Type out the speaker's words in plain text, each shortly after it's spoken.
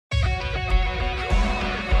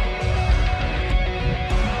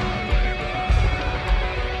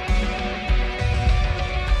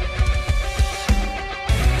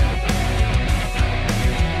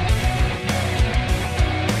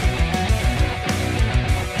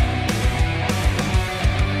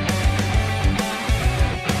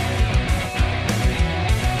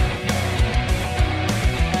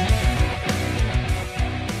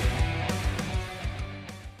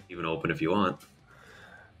if you want.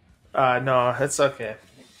 No, it's okay.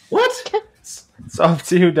 What? It's up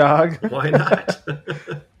to you, dog. Why not?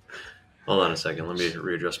 Hold on a second. Let me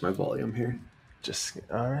readjust my volume here.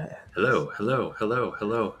 All right. Hello, hello, hello,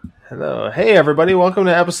 hello. Hello. Hey, everybody. Welcome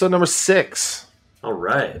to episode number 6. All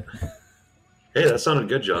right. Hey, that sounded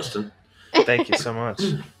good, Justin. Thank you so much.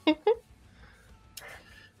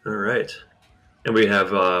 All right. And we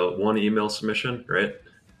have one email submission, right?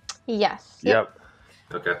 Yes. Yep.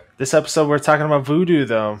 Okay. This episode, we're talking about Voodoo,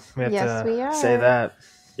 though. We have we to are. say that.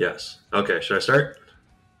 Yes. Okay, should I start?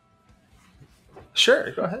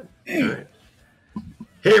 Sure, go ahead. All right.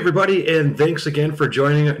 Hey, everybody, and thanks again for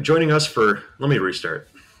joining us for... Let me restart.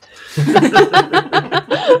 Got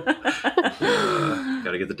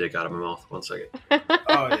to get the dick out of my mouth. 1 second.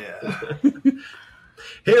 Oh, yeah.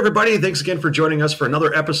 Hey, everybody. Thanks again for joining us for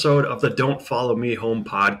another episode of the Don't Follow Me Home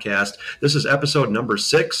podcast. This is episode number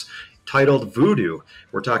 6, titled Voodoo.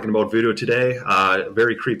 We're talking about voodoo today. A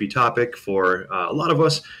very creepy topic for a lot of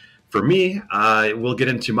us. For me, we'll get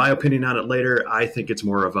into my opinion on it later. I think it's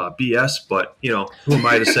more of a BS, but, you know, who am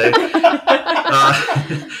I to say?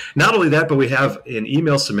 Not only that, but we have an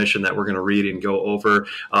email submission that we're going to read and go over.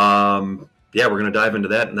 We're going to dive into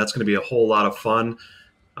that, and that's going to be a whole lot of fun.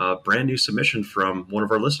 Brand new submission from one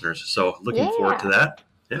of our listeners. So looking forward to that.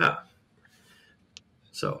 Yeah.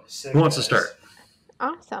 So who wants to start?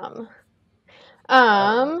 Awesome.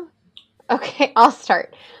 Okay, I'll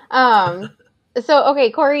start.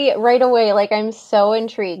 Corey, right away, I'm so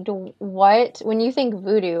intrigued. When you think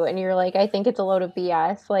voodoo and you're like, I think it's a load of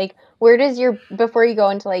BS, where does before you go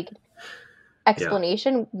into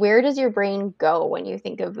explanation, where does your brain go when you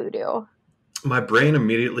think of voodoo? My brain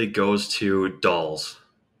immediately goes to dolls.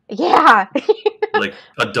 Yeah. Like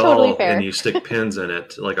a doll and you stick pins in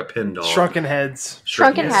it, like a pin doll. Shrunken heads.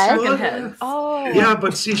 Shrunken heads? Shrunken heads. Oh. Yeah,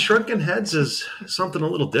 but see, shrunken heads is something a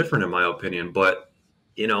little different in my opinion, but,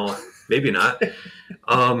 maybe not.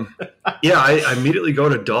 I immediately go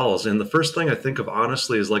to dolls, and the first thing I think of,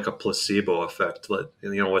 honestly, is like a placebo effect, what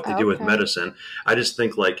they do with medicine. I just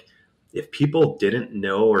think, if people didn't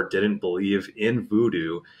know or didn't believe in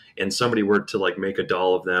voodoo, and somebody were to, make a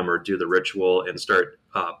doll of them or do the ritual and start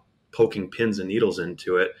poking pins and needles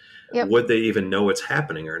into it, would they even know it's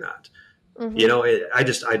happening or not?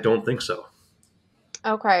 Mm-hmm. I don't think so.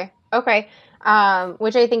 Okay.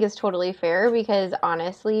 Which I think is totally fair, because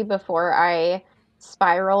honestly, before I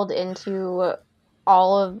spiraled into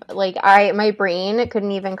all of, my brain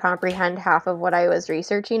couldn't even comprehend half of what I was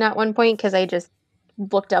researching at one point, because I just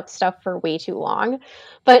looked up stuff for way too long.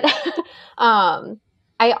 But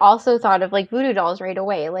I also thought of voodoo dolls right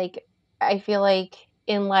away. I feel like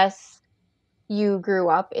unless you grew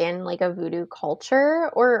up in a voodoo culture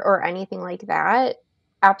or anything like that,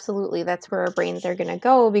 absolutely that's where our brains are going to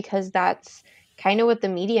go, because that's kind of what the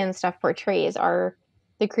media and stuff portrays, are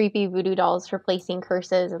the creepy voodoo dolls for placing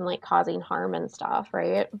curses and causing harm and stuff,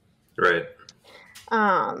 right? Right.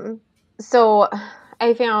 So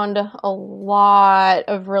I found a lot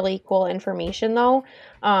of really cool information though.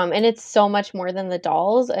 And it's so much more than the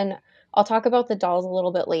dolls. And I'll talk about the dolls a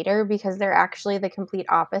little bit later, because they're actually the complete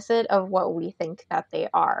opposite of what we think that they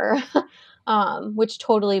are, which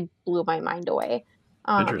totally blew my mind away.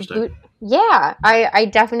 Interesting. I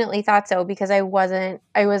definitely thought so, because I wasn't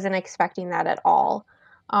expecting that at all.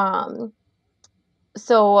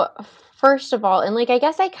 So first of all, and I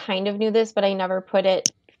guess I kind of knew this, but I never put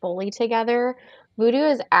it fully together. Voodoo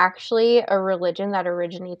is actually a religion that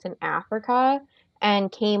originates in Africa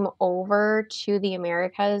and came over to the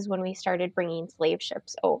Americas when we started bringing slave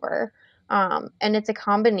ships over. And it's a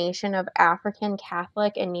combination of African,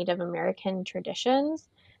 Catholic, and Native American traditions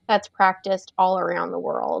that's practiced all around the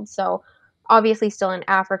world. So obviously still in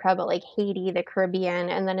Africa, but Haiti, the Caribbean,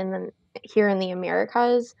 and then here in the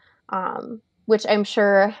Americas, which I'm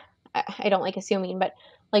sure, I don't like assuming, but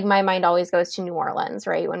my mind always goes to New Orleans,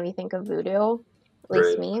 right? When we think of voodoo, at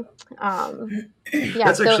least me.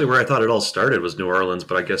 That's actually where I thought it all started, was New Orleans,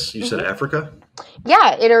 but I guess you said Africa?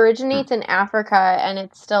 Yeah, it originates in Africa, and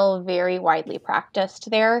it's still very widely practiced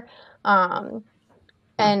there.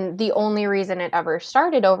 And the only reason it ever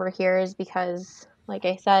started over here is because, like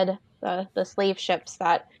I said, the slave ships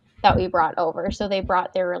that we brought over. So they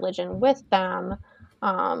brought their religion with them.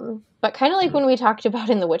 But kind of when we talked about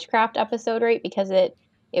in the witchcraft episode, right? Because it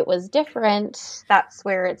was different. That's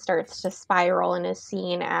where it starts to spiral and is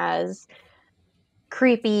seen as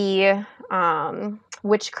creepy,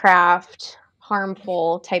 witchcraft,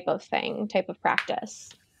 harmful type of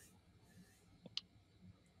practice.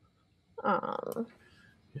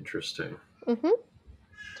 Interesting. Mm-hmm.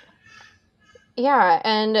 Yeah,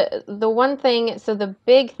 and the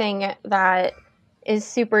big thing that is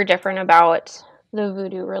super different about the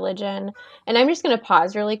voodoo religion. And I'm just going to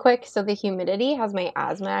pause really quick. So the humidity has my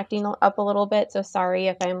asthma acting up a little bit. So sorry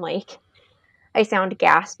if I'm like, I sound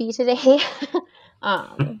gaspy today.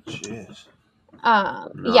 Jeez.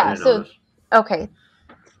 No, Yeah. I didn't So, notice. okay.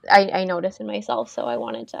 I noticed in myself. So I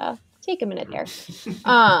wanted to take a minute there.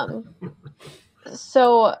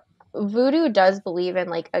 So voodoo does believe in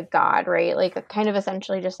like a god, right? Like kind of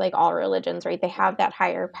essentially just like all religions, right? They have that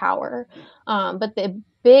higher power. But the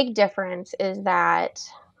big difference is that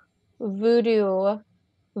voodoo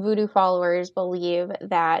followers believe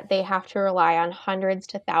that they have to rely on hundreds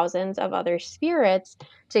to thousands of other spirits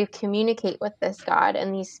to communicate with this god,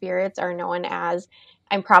 and these spirits are known as,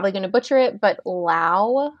 I'm probably going to butcher it, but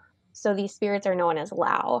Lao. So these spirits are known as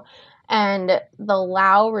Lao, and the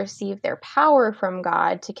Lao receive their power from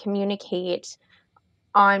God to communicate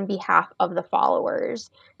on behalf of the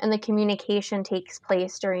followers, and the communication takes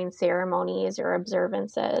place during ceremonies or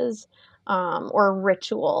observances, or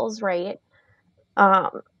rituals, right?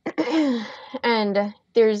 Um, and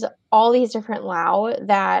there's all these different Lao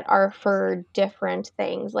that are for different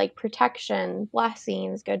things like protection,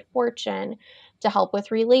 blessings, good fortune, to help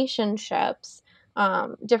with relationships,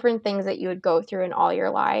 different things that you would go through in all your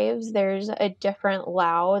lives. There's a different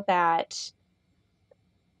Lao that,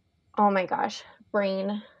 oh my gosh,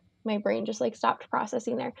 my brain just like stopped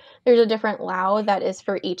processing there. There's a different Lao that is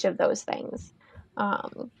for each of those things.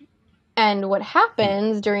 And what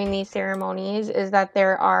happens during these ceremonies is that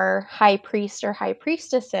there are high priests or high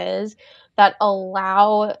priestesses that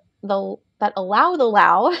allow the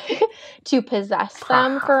Lao to possess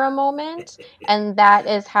them for a moment, and that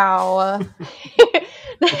is how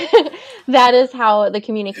that is how the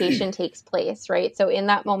communication takes place, right? So in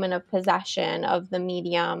that moment of possession of the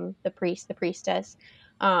medium, the priest, the priestess,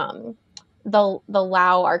 the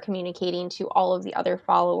Lao are communicating to all of the other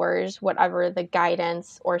followers whatever the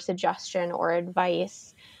guidance or suggestion or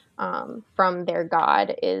advice from their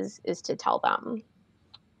god is to tell them.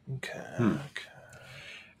 Okay.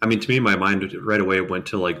 I mean, to me, my mind right away went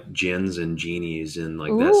to like jinns and genies and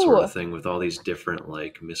like that sort Ooh. of thing with all these different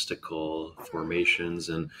like mystical formations.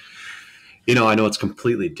 And, I know it's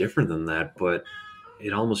completely different than that, but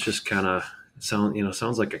it almost just kind of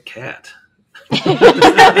sounds like a cat. He's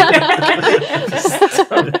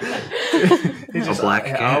A black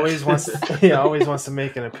cat. He always wants to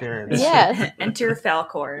make an appearance. Yes. Enter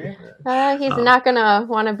Falcor. He's not gonna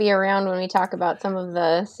want to be around when we talk about some of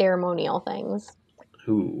the ceremonial things.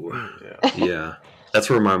 Ooh. Yeah. That's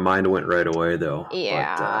where my mind went right away, though.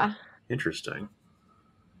 Yeah. But, interesting.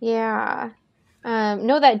 Yeah.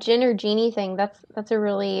 No, that jinn or genie thing, that's a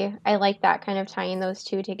really, I like that kind of tying those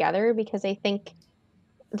two together, because I think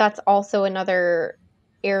that's also another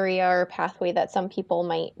area or pathway that some people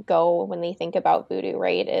might go when they think about voodoo,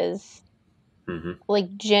 right? Is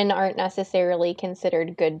like jinn aren't necessarily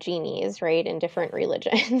considered good genies, right? In different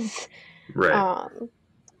religions. Right.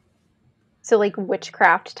 So like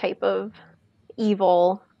witchcraft type of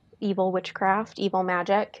evil witchcraft, evil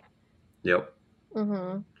magic. Yep.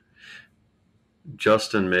 Mm-hmm.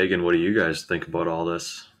 Justin, Megan, what do you guys think about all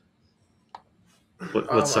this?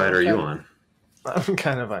 What side are you on? I'm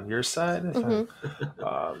kind of on your side.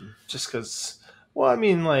 Just because, well, I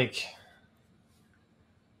mean, like,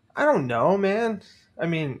 I don't know, man. I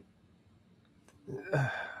mean,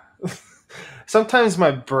 sometimes my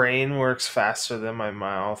brain works faster than my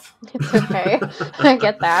mouth. It's okay. I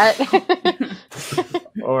get that.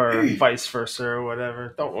 Or vice versa or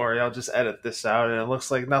whatever. Don't worry, I'll just edit this out and it looks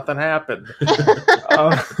like nothing happened.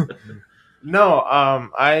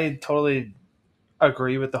 I totally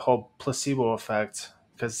agree with the whole placebo effect,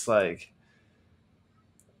 because, like,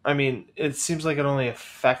 I mean, it seems like it only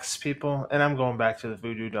affects people, and I'm going back to the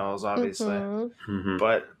voodoo dolls, obviously,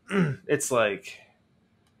 but it's like,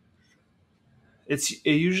 it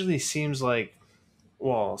usually seems like,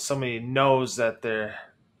 well, somebody knows that they're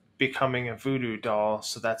becoming a voodoo doll,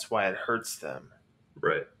 so that's why it hurts them.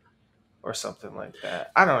 Right. Or something like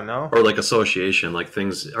that. I don't know. Or like association, like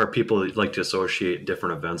things, or people like to associate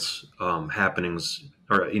different events, happenings,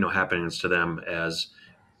 or, happenings to them as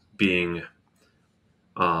being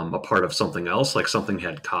a part of something else, like something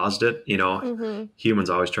had caused it.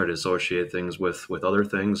 Humans always try to associate things with other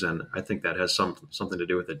things, and I think that has something to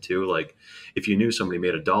do with it too. Like if you knew somebody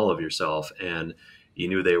made a doll of yourself and you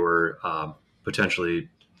knew they were potentially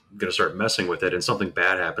going to start messing with it, and something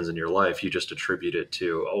bad happens in your life, you just attribute it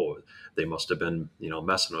to, oh, they must have been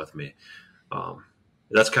messing with me.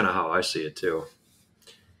 That's kind of how I see it too.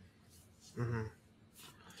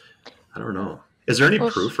 I don't know. Is there any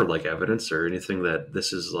proof or like evidence or anything that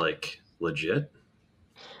this is like legit?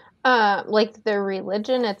 Like the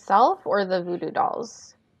religion itself or the voodoo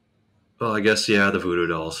dolls? Well, I guess, yeah, the voodoo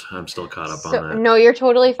dolls. I'm still caught up on So, that. no, you're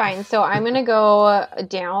totally fine. So I'm gonna go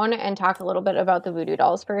down and talk a little bit about the voodoo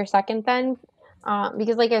dolls for a second then.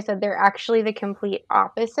 Because like I said, they're actually the complete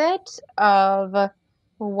opposite of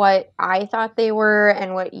what I thought they were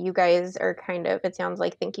and what you guys are kind of, it sounds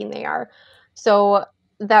like, thinking they are. So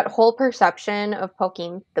that whole perception of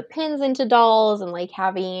poking the pins into dolls and like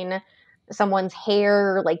having someone's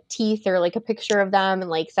hair or like teeth or like a picture of them and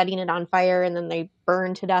like setting it on fire and then they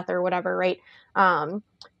burn to death or whatever, right? Um,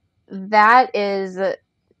 that is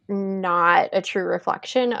not a true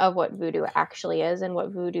reflection of what voodoo actually is and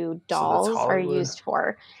what voodoo So that's dolls are Hollywood. used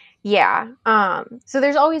for. Yeah. So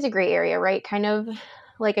there's always a gray area, right? Kind of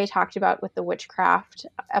like I talked about with the witchcraft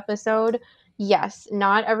episode. Yes,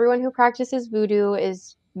 not everyone who practices voodoo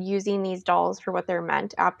is using these dolls for what they're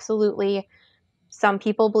meant. Absolutely. Some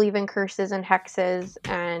people believe in curses and hexes,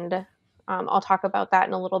 and I'll talk about that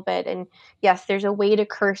in a little bit. And yes, there's a way to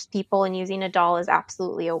curse people, and using a doll is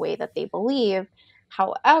absolutely a way that they believe.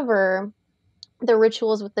 However, the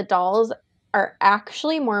rituals with the dolls are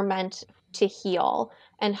actually more meant to heal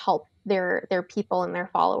and help their people and their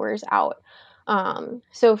followers out.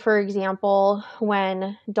 So for example,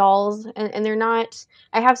 when dolls and they're not,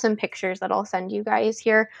 I have some pictures that I'll send you guys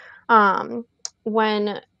here.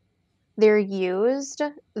 When they're used,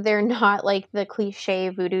 they're not like the cliche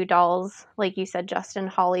voodoo dolls, like you said, Justin,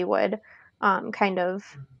 Hollywood, kind of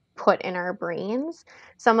put in our brains.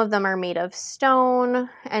 Some of them are made of stone.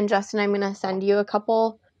 And Justin, I'm going to send you a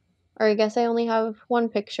couple, or I guess I only have one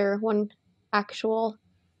picture, one actual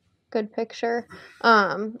good picture.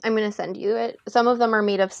 I'm going to send you it. Some of them are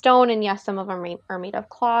made of stone, and yes, some of them are made of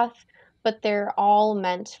cloth, but they're all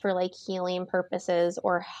meant for like healing purposes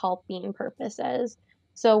or helping purposes.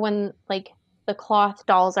 So when like the cloth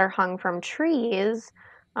dolls are hung from trees,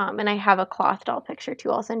 and I have a cloth doll picture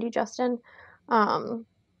too, I'll send you, Justin. Um,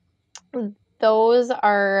 those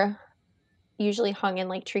are usually hung in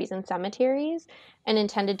like trees and cemeteries and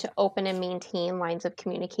intended to open and maintain lines of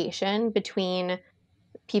communication between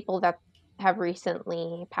people that have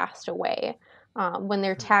recently passed away. When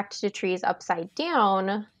they're tacked to trees upside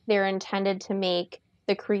down, they're intended to make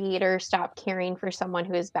the creator stop caring for someone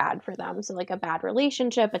who is bad for them. So, like a bad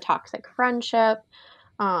relationship, a toxic friendship.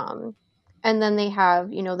 Um, and then they have,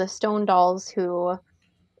 the stone dolls who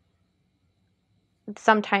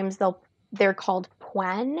sometimes they're called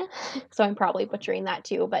Pwen. So I'm probably butchering that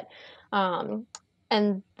too, but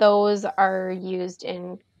and those are used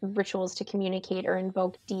in rituals to communicate or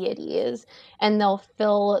invoke deities, and they'll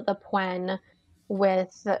fill the Pwen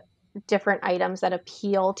with different items that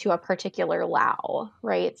appeal to a particular Lao,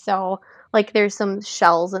 right? So like there's some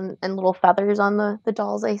shells and little feathers on the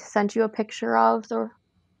dolls I sent you a picture of,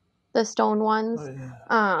 the stone ones. Oh,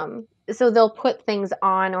 yeah. So they'll put things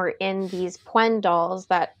on or in these Pwen dolls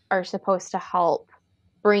that are supposed to help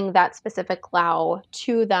bring that specific Lao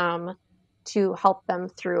to them to help them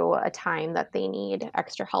through a time that they need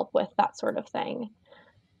extra help with, that sort of thing.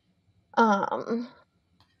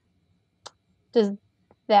 Does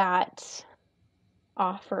that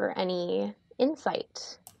offer any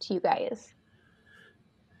insight to you guys?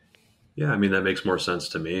 Yeah, I mean, that makes more sense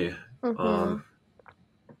to me. Mm-hmm. Um,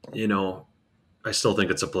 you know, I still think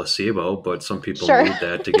it's a placebo, but some people Sure. need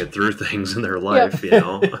that to get through things in their Yep. life,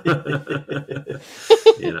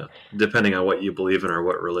 depending on what you believe in or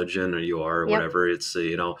what religion or you are or Yep. whatever, it's,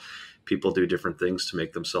 people do different things to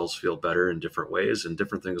make themselves feel better in different ways, and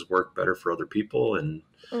different things work better for other people. And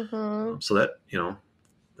Mm-hmm. so that,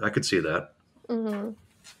 I could see that. Mm-hmm.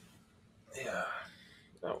 Yeah.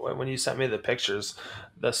 When you sent me the pictures,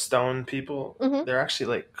 the stone people, Mm-hmm. they're actually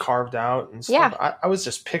like carved out and Yeah. stuff. I was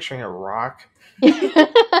just picturing a rock. Yeah,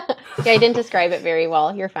 I didn't describe it very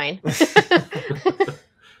well. You're fine.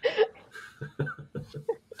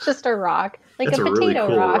 Just a rock, like That's a a really potato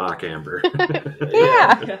cool rock. Amber.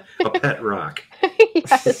 Yeah. A pet rock.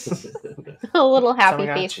 Yes. A little happy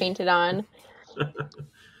face Tamagotchi. painted on.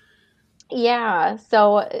 Yeah.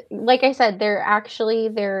 So, like I said,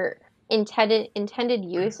 their intended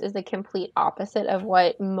use is the complete opposite of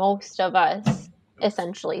what most of us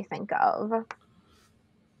essentially think of.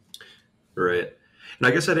 Right. And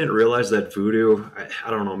I guess I didn't realize that voodoo, I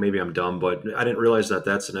don't know, maybe I'm dumb, but I didn't realize that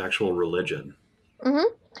that's an actual religion.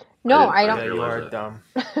 Mm-hmm. No, I Yeah, don't. you are that. dumb.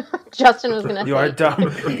 Justin was gonna You say are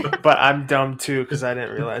dumb, but I'm dumb too because I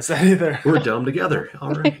didn't realize that either. We're dumb together.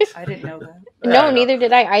 All right. I didn't know that. No, neither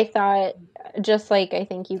did I. I thought, just like I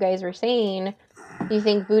think you guys were saying, you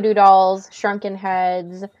think voodoo dolls, shrunken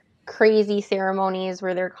heads, crazy ceremonies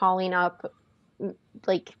where they're calling up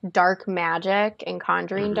like dark magic and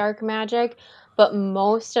conjuring Mhm. dark magic. but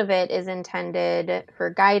most of it is intended for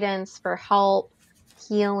guidance, for help,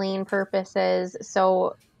 healing purposes.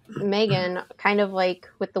 So Megan, kind of like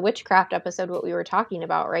with the witchcraft episode, what we were talking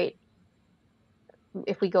about, right?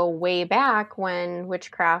 If we go way back when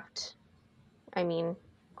witchcraft, I mean,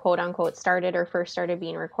 quote unquote, started or first started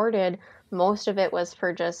being recorded, most of it was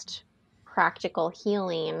for just practical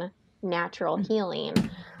healing, natural healing.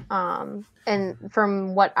 And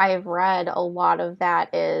from what I've read, a lot of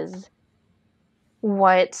that is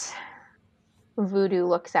what voodoo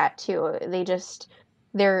looks at too.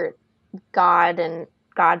 Their God and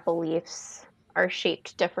God beliefs are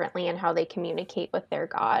shaped differently, and how they communicate with their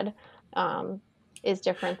God is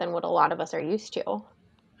different than what a lot of us are used to.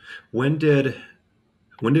 When did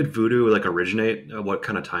voodoo like originate? What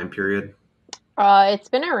kind of time period? It's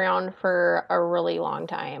been around for a really long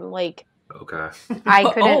time. Like Okay. I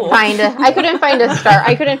couldn't find a start.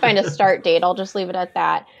 I couldn't find a start date. I'll just leave it at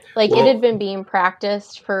that. Like it had been being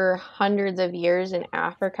practiced for hundreds of years in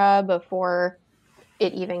Africa before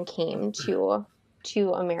it even came to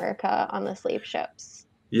America on the slave ships.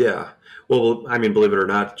 Yeah. Well, I mean, believe it or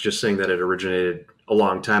not, just saying that it originated a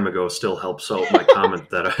long time ago still helps out my comment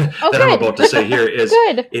that that I'm about to say here is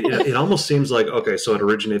it almost seems like, okay, so it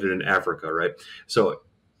originated in Africa, right? So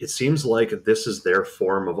it seems like this is their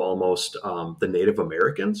form of almost the Native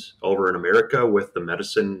Americans over in America with the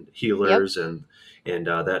medicine healers and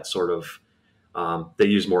that sort of they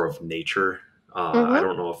use more of nature. I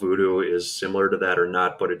don't know if voodoo is similar to that or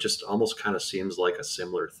not, but it just almost kind of seems like a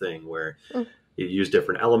similar thing where you use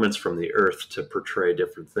different elements from the earth to portray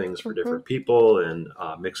different things for different people, and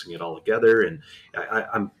mixing it all together. And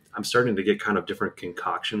I'm starting to get kind of different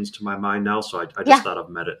concoctions to my mind now. So I just thought of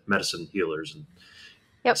medicine healers and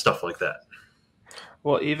stuff like that.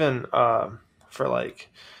 Well, even for like,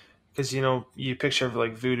 because you picture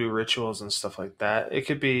like voodoo rituals and stuff like that, it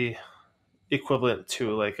could be equivalent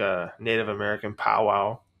to like a Native American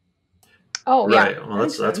powwow. Oh, right. yeah. Well,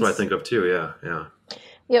 that's what I think of too. Yeah.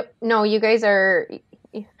 Yep. No, you guys are.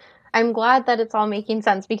 I'm glad that it's all making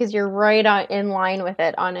sense because you're right in line with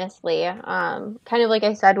it. Honestly, kind of like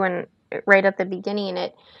I said right at the beginning,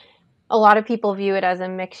 a lot of people view it as a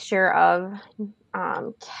mixture of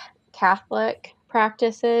Catholic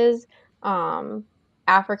practices,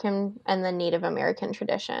 African, and the Native American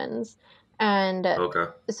traditions. And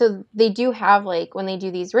so they do have, like, when they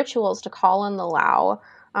do these rituals to call in the Lao,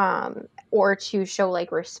 or to show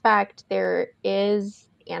like respect, there is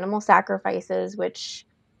animal sacrifices, which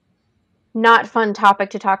not fun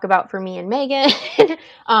topic to talk about for me and Megan.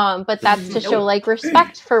 But that's to show like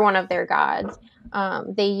respect for one of their gods.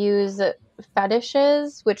 They use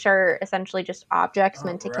fetishes, which are essentially just objects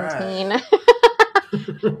meant to contain.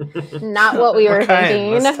 Not what we were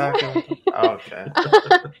thinking. Let's talk about okay.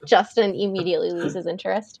 Justin immediately loses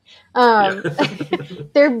interest.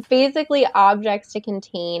 They're basically objects to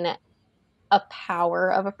contain a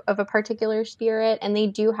power of a particular spirit, and they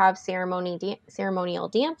do have ceremonial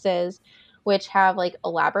dances, which have like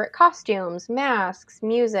elaborate costumes, masks,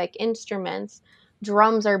 music, instruments.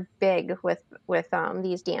 Drums are big with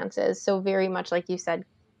these dances, so very much like you said,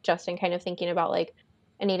 Justin, kind of thinking about like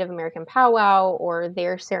a Native American powwow or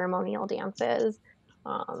their ceremonial dances.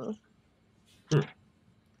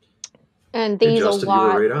 And they use Justin, a lot.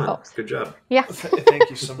 You were right on. Good job. Yeah. Thank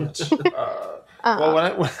you so much. Well,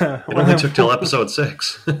 it only took till episode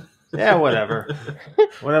 6. Yeah, whatever.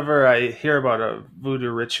 Whenever I hear about a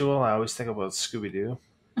voodoo ritual, I always think about Scooby-Doo.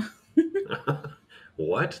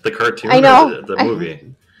 What? The cartoon? I know. Or the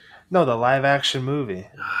movie? No, the live-action movie.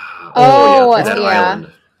 Yeah, that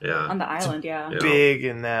island. Yeah, on the island. Yeah, big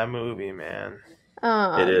in that movie, man.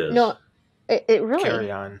 It is. No, it really. Carry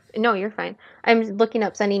on. No, you're fine. I'm looking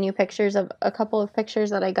up, sending you pictures of a couple of pictures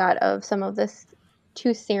that I got of some of this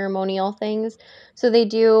two ceremonial things. So they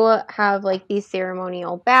do have like these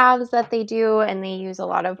ceremonial baths that they do, and they use a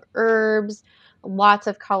lot of herbs, lots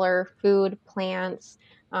of color, food, plants.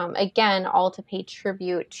 Again, all to pay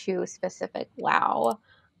tribute to specific Lao.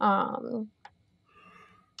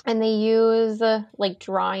 And they use like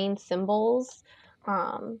drawing symbols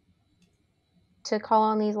to call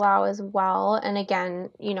on these Lao as well. And again,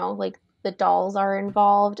 like the dolls are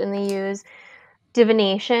involved, and they use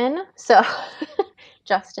divination. So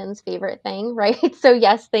Justin's favorite thing, right? So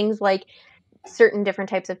yes, things like certain different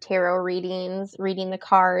types of tarot readings, reading the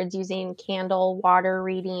cards, using candle water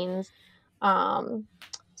readings,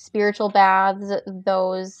 spiritual baths,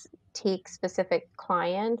 those take specific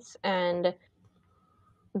clients and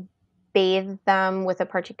bathe them with a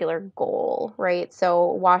particular goal, right? So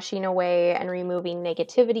washing away and removing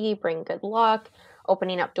negativity, bring good luck,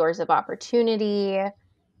 opening up doors of opportunity.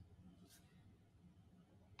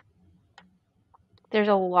 there's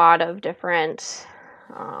a lot of different.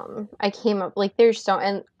 I came up there's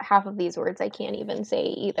and half of these words I can't even say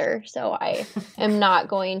either. So I am not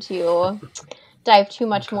going to dive too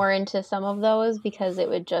much more into some of those because it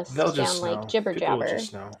would just sound like jibber jabber.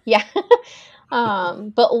 Yeah.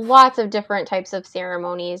 But lots of different types of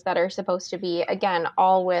ceremonies that are supposed to be, again,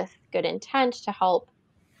 all with good intent to help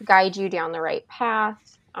guide you down the right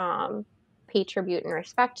path, pay tribute and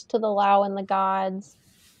respect to the Lao and the gods,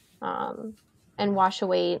 and wash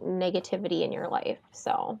away negativity in your life.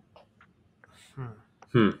 So.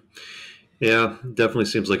 Yeah, definitely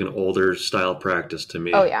seems like an older style practice to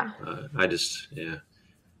me. Oh, yeah. I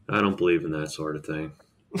don't believe in that sort of thing.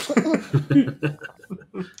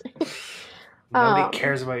 Nobody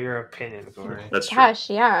cares about your opinion, Corey. That's true. Gosh,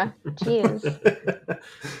 yeah. Jeez.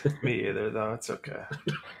 Me either, though. It's okay.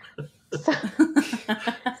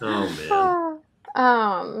 Oh,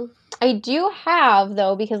 man. I do have,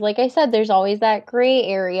 though, because like I said, there's always that gray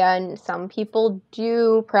area, and some people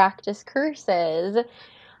do practice curses.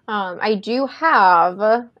 I do have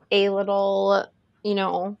a little,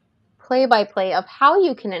 play-by-play of how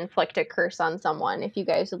you can inflict a curse on someone, if you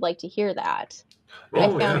guys would like to hear that.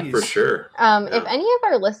 Oh, yeah, for sure. If any of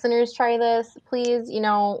our listeners try this, please,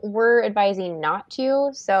 we're advising not to,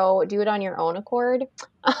 so do it on your own accord.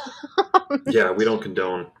 Yeah, we don't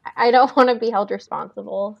condone. I don't want to be held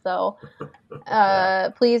responsible, so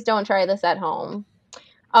please don't try this at home.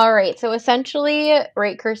 All right, so essentially,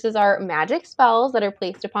 right, curses are magic spells that are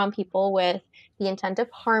placed upon people with the intent of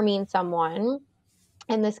harming someone.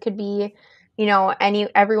 And this could be,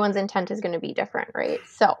 everyone's intent is going to be different, right?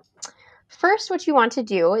 So first, what you want to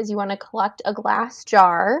do is you want to collect a glass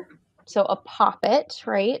jar, so a poppet,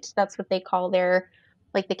 right? That's what they call the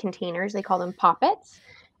containers. They call them poppets.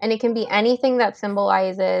 And it can be anything that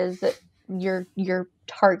symbolizes your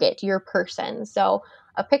target, your person. So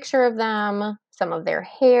a picture of them, some of their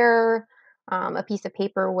hair, a piece of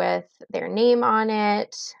paper with their name on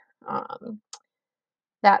it,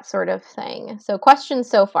 that sort of thing. So questions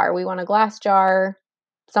so far. We want a glass jar,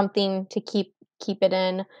 something to keep it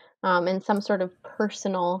in, and some sort of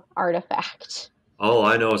personal artifact. All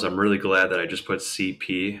I know is I'm really glad that I just put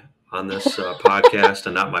CP on this podcast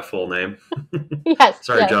and not my full name. Yes.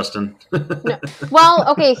 Sorry, Justin. No. Well,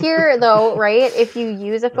 okay, here though, right? If you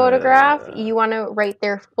use a photograph, you want to write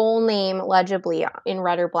their full name legibly in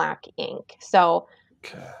red or black ink. So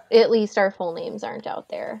at least our full names aren't out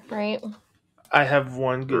there, right? I have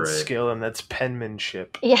one good skill, and that's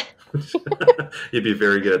penmanship. Yeah. You'd be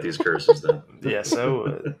very good at these curses then. Yes, I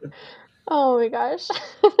would. Oh my gosh.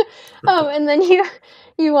 And then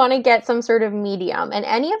you want to get some sort of medium. And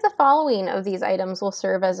any of the following of these items will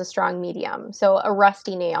serve as a strong medium. So a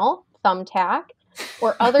rusty nail, thumbtack,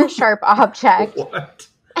 or other sharp object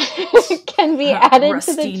can be added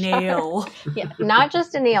to the jar. Nail. Yeah, not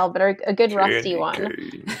just a nail, but a good rusty one.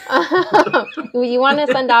 You want to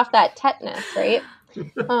send off that tetanus, right?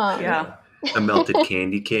 Yeah. A melted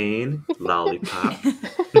candy cane, lollipop.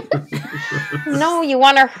 No, you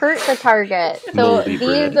want to hurt the target. So moldy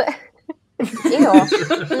these, bread.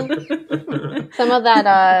 some of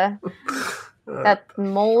that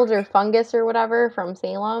mold or fungus or whatever from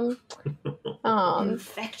Salem.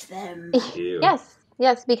 Infect them.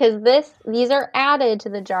 Yes, because these are added to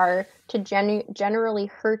the jar to generally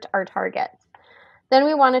hurt our targets. Then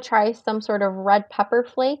we want to try some sort of red pepper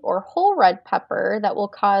flake or whole red pepper that will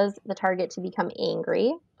cause the target to become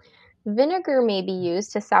angry. Vinegar may be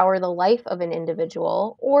used to sour the life of an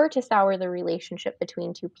individual or to sour the relationship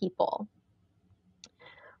between two people.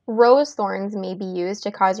 Rose thorns may be used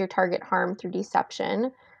to cause your target harm through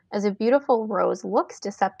deception, as a beautiful rose looks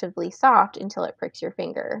deceptively soft until it pricks your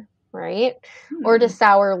finger, right? Or to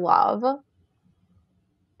sour love.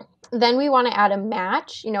 Then we want to add a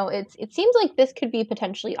match. It seems like this could be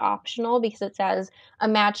potentially optional because it says a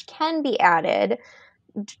match can be added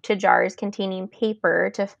to jars containing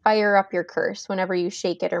paper to fire up your curse whenever you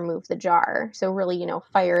shake it or move the jar. So really,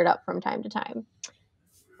 fire it up from time to time.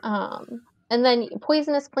 And then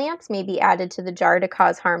poisonous plants may be added to the jar to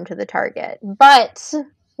cause harm to the target. But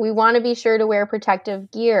we want to be sure to wear protective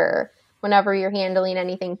gear whenever you're handling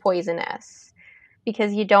anything poisonous,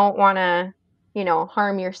 because you don't want to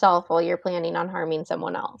harm yourself while you're planning on harming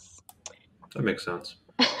someone else. That makes sense.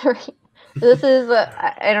 Right. This is,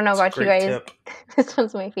 I don't know about you guys. Tip. This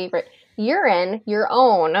one's my favorite. Urine, your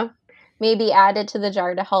own, may be added to the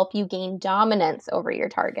jar to help you gain dominance over your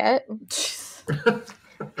target.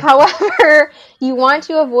 However, you want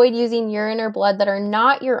to avoid using urine or blood that are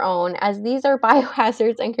not your own, as these are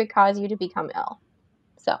biohazards and could cause you to become ill.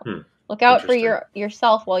 So look out for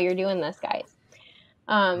yourself while you're doing this, guys.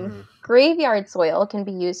 Graveyard soil can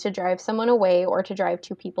be used to drive someone away or to drive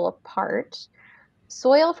two people apart.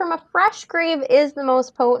 Soil from a fresh grave is the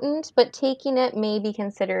most potent, but taking it may be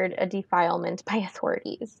considered a defilement by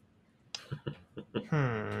authorities.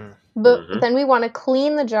 But then we want to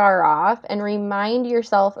clean the jar off and remind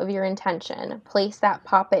yourself of your intention. Place that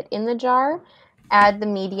poppet in the jar, add the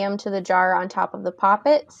medium to the jar on top of the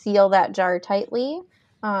poppet, seal that jar tightly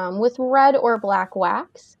with red or black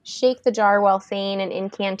wax. Shake the jar while saying an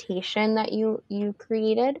incantation that you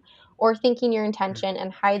created or thinking your intention,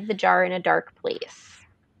 and hide the jar in a dark place.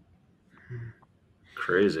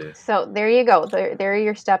 Crazy. So there you go. There are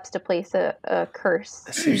your steps to place a curse.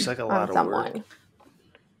 It seems like a lot of someone. work.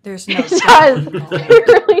 There's no. It does. It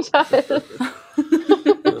really does.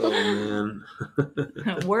 Oh man.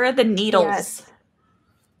 Where are the needles? Yes.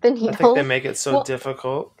 The needles. I think they make it so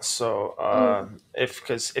difficult. So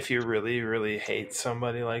if you really, really hate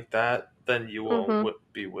somebody like that, then you will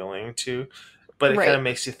be willing to. But it kind of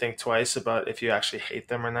makes you think twice about if you actually hate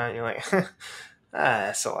them or not. You're like,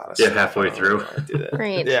 that's a lot of stuff. Halfway through. Do that.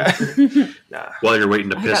 Right. Yeah. Nah. While you're waiting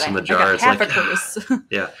to piss in the jar, it's half like, a curse.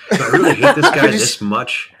 yeah. I really hate this guy this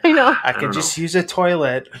much. I know. I could just use a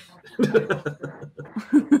toilet.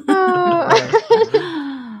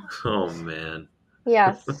 Oh man.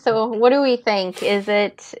 Yes. So what do we think? Is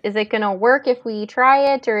it going to work if we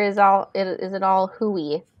try it, or is it all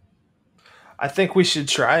hooey? I think we should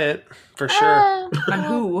try it for sure. On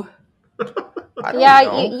who?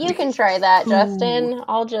 You can try that, Justin.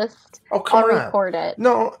 I'll record it.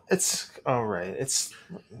 No, it's all right. It's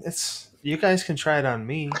you guys can try it on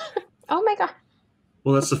me. Oh my god.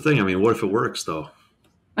 Well, that's the thing. I mean, what if it works though?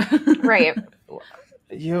 Right.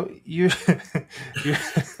 You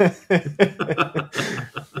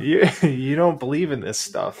don't believe in this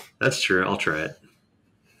stuff. That's true. I'll try it.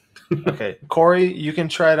 Okay, Corey, you can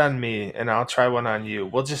try it on me, and I'll try one on you.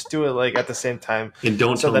 We'll just do it like at the same time. And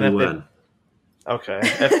don't tell me when. Okay.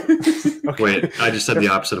 Okay. Wait, I just said the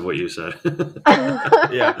opposite of what you said.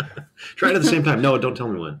 Yeah. Try it at the same time. No, don't tell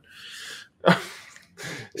me when.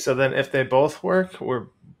 So then if they both work, we're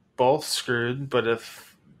both screwed. But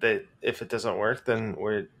if it doesn't work, then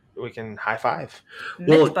we can high five.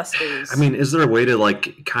 Mythbusters. I mean, is there a way to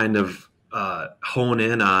like kind of hone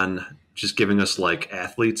in on just giving us like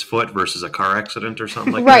athlete's foot versus a car accident or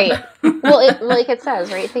something like that? Right. Well, like it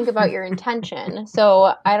says, right? Think about your intention.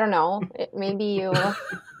 So I don't know. Maybe you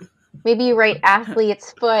write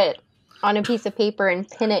athlete's foot on a piece of paper and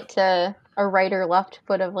pin it to a right or left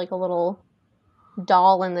foot of like a little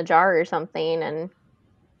doll in the jar or something, and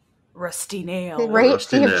rusty nail. Right.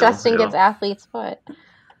 See if Justin gets athlete's foot.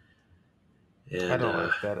 And, I don't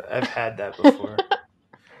like that. I've had that before.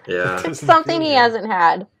 Yeah. It's something he hasn't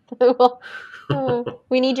had.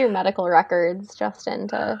 We need your medical records, Justin,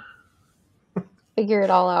 to figure it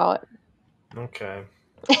all out. Okay.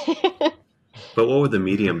 But what would the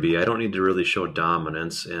medium be? I don't need to really show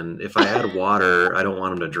dominance, and if I add water, I don't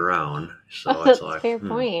want him to drown. So That's like, a fair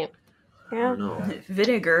point. Yeah.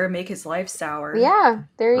 Vinegar make his life sour. Yeah,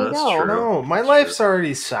 there you That's go. true. No, my life's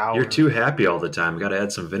already sour. You're too happy all the time. Got to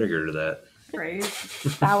add some vinegar to that. Right.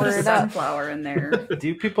 Sour it up. Sunflower in there. Do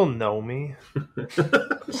you people know me?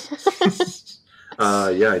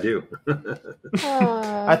 Yeah, I do.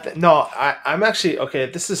 I'm actually okay.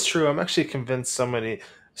 This is true. I'm actually convinced somebody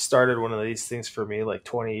started one of these things for me like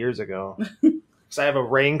 20 years ago. Because I have a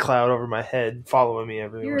rain cloud over my head following me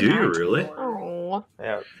everywhere. Do you really? Oh.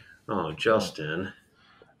 Yeah. Oh, Justin.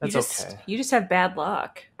 That's okay. You just have bad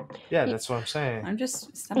luck. Yeah, that's what I'm saying.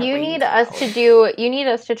 You need us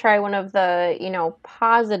to try one of the,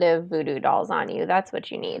 positive voodoo dolls on you. That's what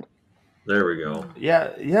you need. There we go.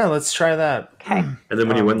 Yeah, let's try that. Okay. And then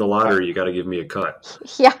when you win the lottery, you got to give me a cut.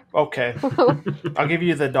 Yeah. Okay. I'll give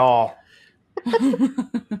you the doll.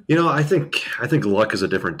 I think luck is a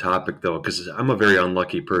different topic though, because I'm a very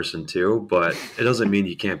unlucky person too. But it doesn't mean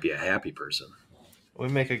you can't be a happy person. We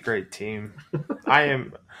make a great team.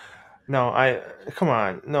 Come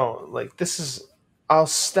on. No, like this is, I'll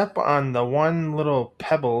step on the one little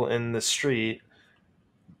pebble in the street,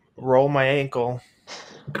 roll my ankle,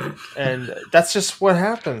 and that's just what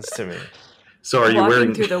happens to me. So are you walking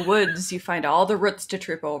wearing through the woods? You find all the roots to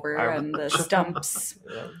trip over and the stumps,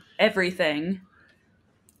 everything,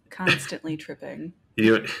 constantly tripping.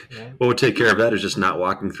 What would take care of that is just not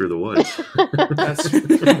walking through the woods.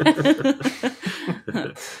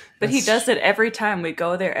 But he does it every time. We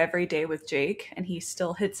go there every day with Jake, and he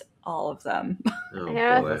still hits all of them. Oh,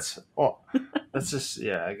 Yeah. boy. That's just,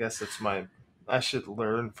 I guess I should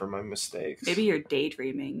learn from my mistakes. Maybe you're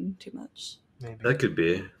daydreaming too much. Maybe. That could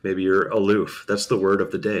be. Maybe you're aloof. That's the word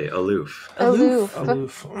of the day. Aloof.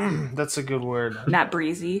 Aloof. That's a good word. Not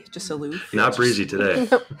breezy, just aloof. Not breezy today.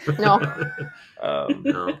 No.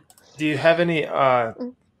 No. Do you have any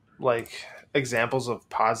like examples of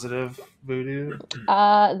positive voodoo?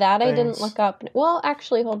 That I didn't things? look up. Well,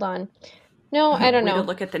 actually, hold on. No, I don't Way know. to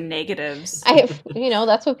look at the negatives.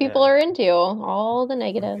 That's what people Yeah. are into. All the I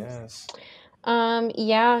negatives. guess.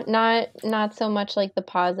 Yeah, not so much like the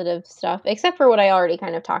positive stuff, except for what I already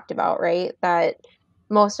kind of talked about, right? That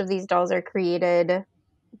most of these dolls are created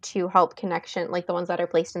to help connection, like the ones that are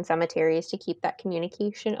placed in cemeteries, to keep that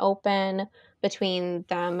communication open between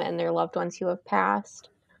them and their loved ones who have passed.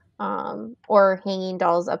 Or hanging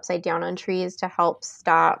dolls upside down on trees to help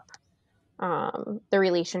stop the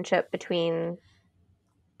relationship between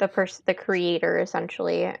the creator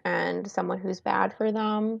essentially and someone who's bad for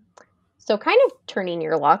them. So kind of turning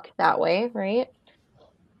your luck that way, right?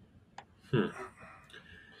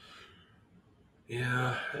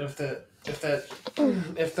 Yeah. If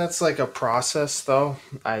that's like a process though,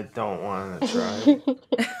 I don't want to try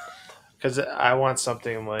because I want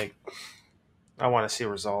something like I want to see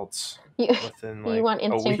results within You want a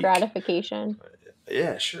instant week. gratification.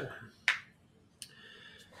 Yeah, sure.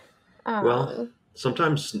 Well,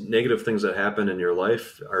 sometimes negative things that happen in your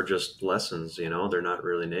life are just lessons. They're not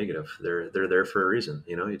really negative. They're there for a reason.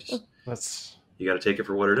 You got to take it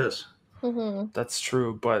for what it is. Mm-hmm. That's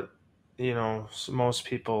true, but most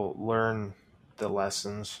people learn the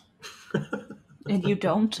lessons. And you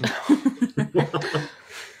don't.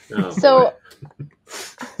 Oh, So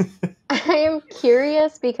I am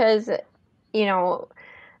curious because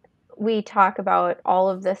we talk about all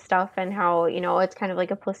of this stuff and how it's kind of like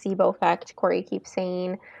a placebo effect. Corey keeps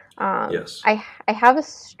saying. yes. I have a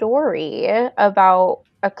story about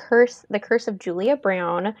the curse of Julia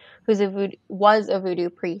Brown, who's was a voodoo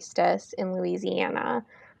priestess in Louisiana,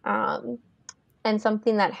 and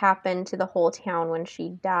something that happened to the whole town when she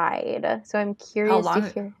died. So I'm curious to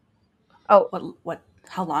hear. Oh, what?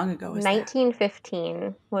 How long ago was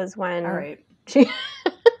 1915 was when. All right. She.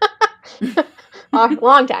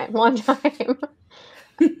 Long time.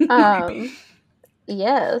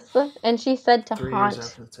 Yes, and she said to 3 haunt years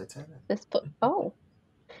after the Titanic. this book. Oh,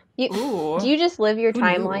 do Ooh. you just live your Who knew?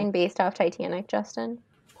 timeline based off Titanic, Justin?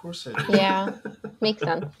 Of course I do. Yeah, makes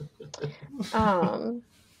sense.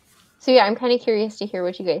 So yeah, I'm kind of curious to hear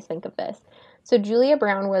what you guys think of this. So Julia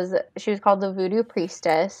Brown was called the Voodoo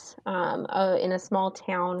Priestess in a small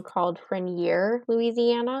town called Frenier,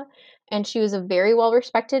 Louisiana, and she was a very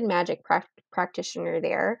well-respected magic practitioner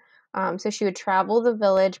there. So she would travel the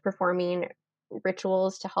village performing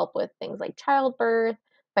rituals to help with things like childbirth,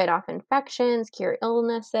 fight off infections, cure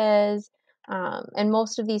illnesses, and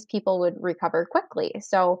most of these people would recover quickly.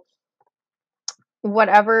 So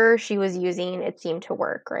whatever she was using, it seemed to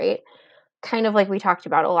work, right? Kind of like we talked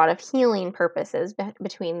about, a lot of healing purposes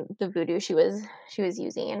between the voodoo she was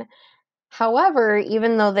using. However,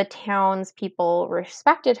 even though the townspeople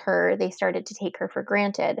respected her, they started to take her for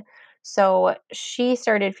granted. So she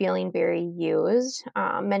started feeling very used.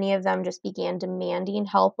 Many of them just began demanding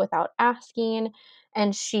help without asking,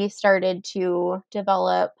 and she started to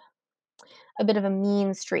develop a bit of a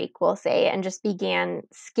mean streak, we'll say, and just began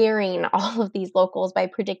scaring all of these locals by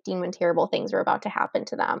predicting when terrible things were about to happen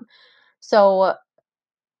to them. So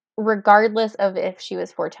regardless of if she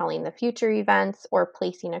was foretelling the future events or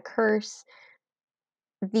placing a curse,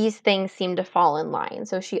 these things seemed to fall in line.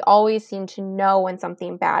 So she always seemed to know when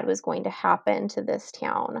something bad was going to happen to this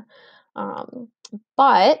town. Um,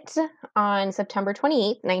 but on September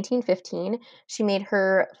 28th, 1915, she made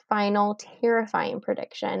her final terrifying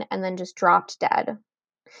prediction and then just dropped dead.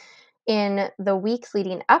 In the weeks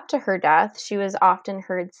leading up to her death, she was often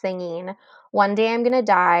heard singing, "One day I'm going to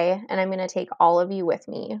die, and I'm going to take all of you with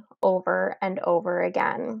me," over and over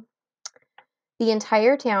again. The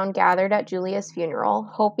entire town gathered at Julia's funeral,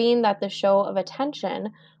 hoping that the show of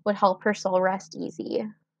attention would help her soul rest easy.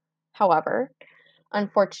 However,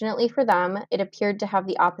 unfortunately for them, it appeared to have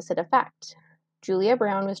the opposite effect. Julia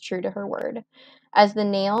Brown was true to her word. As the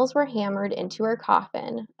nails were hammered into her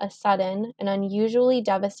coffin, a sudden and unusually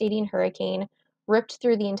devastating hurricane ripped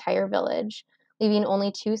through the entire village, leaving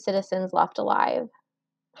only 2 citizens left alive.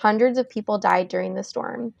 Hundreds of people died during the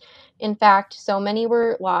storm. In fact, so many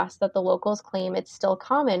were lost that the locals claim it's still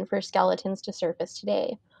common for skeletons to surface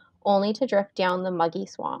today, only to drift down the muggy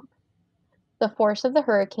swamp. The force of the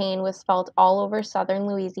hurricane was felt all over southern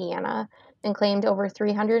Louisiana and claimed over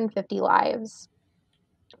 350 lives.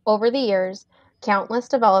 Over the years, countless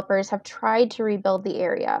developers have tried to rebuild the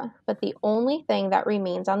area, but the only thing that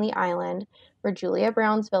remains on the island where Julia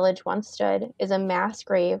Brown's village once stood, is a mass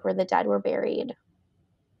grave where the dead were buried.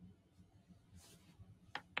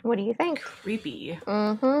 What do you think? Creepy.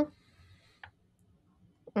 Mm-hmm.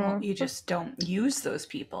 Well, you just don't use those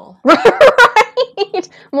people. Right.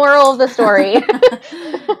 Moral of the story.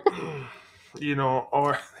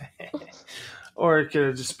 Or it could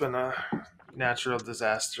have just been a natural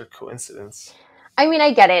disaster coincidence. I mean,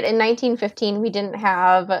 I get it. In 1915, we didn't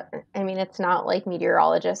have, it's not like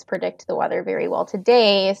meteorologists predict the weather very well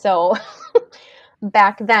today. So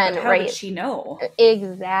back then, but how right? Would she know?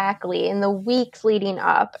 Exactly. In the weeks leading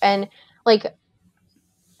up. And like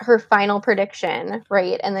her final prediction,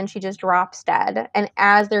 right? And then she just drops dead. And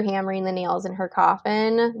as they're hammering the nails in her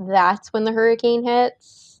coffin, that's when the hurricane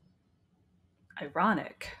hits.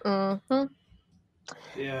 Ironic. Mm-hmm.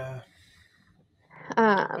 Yeah.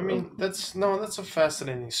 That's a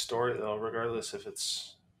fascinating story, though, regardless if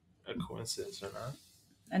it's a coincidence or not.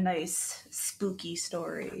 A nice spooky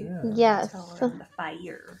story. Yeah. Yes. Around the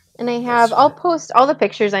fire. And I'll post all the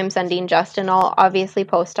pictures I'm sending Justin. I'll obviously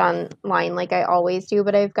post online like I always do,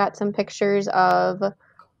 but I've got some pictures of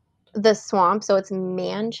the swamp. So it's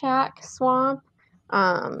Manchac Swamp.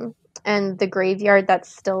 And the graveyard that's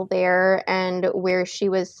still there, and where she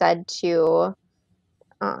was said to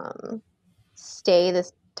stay,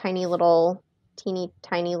 this teeny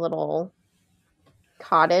tiny little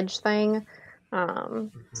cottage thing.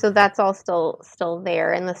 So that's all still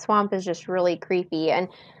there, and the swamp is just really creepy. And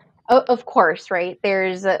of course, right,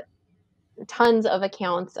 there's tons of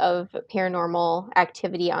accounts of paranormal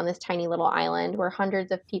activity on this tiny little island where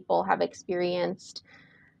hundreds of people have experienced.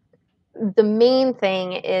 The main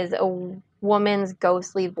thing is a woman's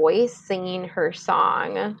ghostly voice singing her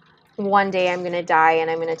song, "One day I'm gonna die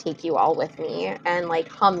and I'm gonna take you all with me," and like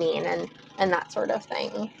humming and that sort of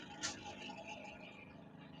thing.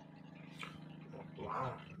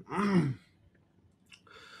 Wow.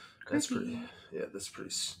 That's pretty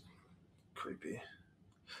creepy.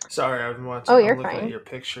 Sorry, I'm watching. You're looking fine. At your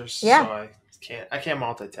pictures, yeah. So I can't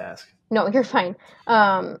multitask. No, you're fine.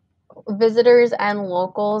 Visitors and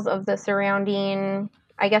locals of the surrounding,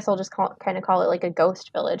 I guess I'll just call it like a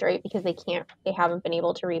ghost village, right? Because they haven't been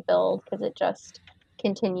able to rebuild because it just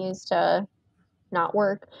continues to not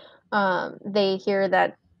work. They say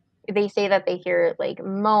that they hear like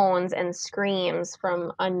moans and screams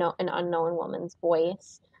from an unknown woman's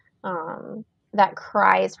voice. That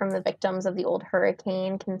cries from the victims of the old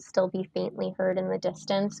hurricane can still be faintly heard in the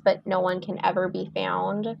distance, but no one can ever be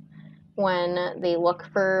found when they look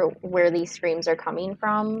for where these screams are coming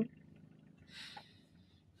from.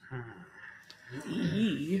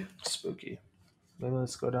 Spooky. Maybe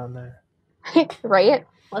let's go down there. Right?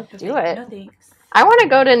 Let's do it. No thanks. I want to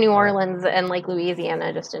go to New Orleans and like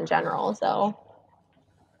Louisiana just in general, so.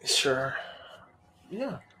 Sure.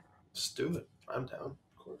 Yeah. Let's do it. I'm down, of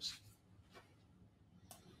course.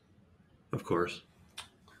 Of course.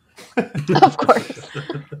 Of course.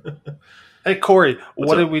 Hey, Corey,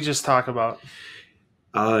 what did we just talk about?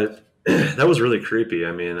 That was really creepy.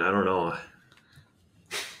 I mean, I don't know.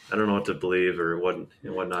 I don't know what to believe or what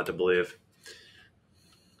not to believe.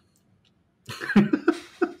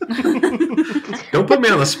 Don't put me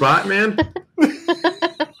on the spot, man.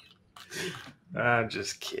 I'm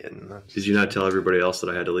just kidding. Did you not tell everybody else that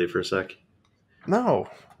I had to leave for a sec? No.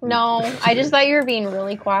 No, I just thought you were being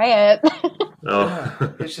really quiet. Oh.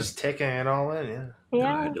 Yeah, it's just taking it all in, yeah. No,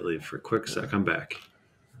 I had to leave for a quick sec. I'm back.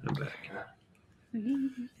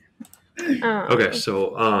 Okay,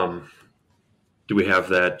 so do we have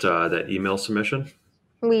that email submission?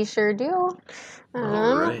 We sure do.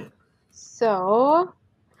 All right. So,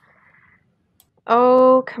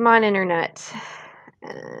 oh, come on, internet.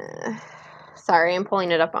 Sorry, I'm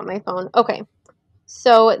pulling it up on my phone. Okay.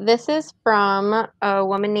 So this is from a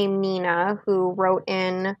woman named Nina who wrote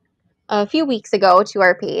in a few weeks ago to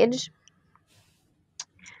our page.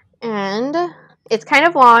 And it's kind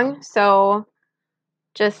of long, so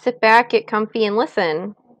just sit back, get comfy, and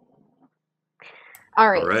listen. All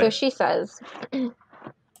right. So she says,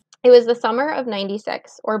 it was the summer of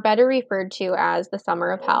 96, or better referred to as the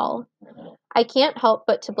summer of hell. I can't help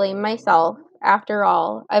but to blame myself. After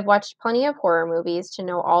all, I've watched plenty of horror movies to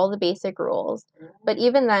know all the basic rules, but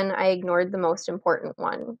even then I ignored the most important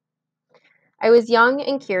one. I was young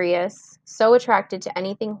and curious, so attracted to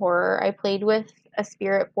anything horror, I played with a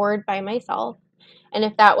spirit board by myself, and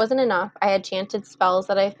if that wasn't enough, I had chanted spells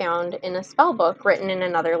that I found in a spell book written in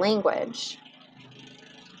another language.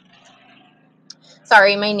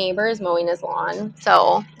 Sorry, my neighbor is mowing his lawn,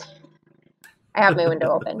 so I have my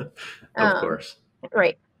window open. Of course.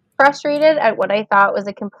 Right. Frustrated at what I thought was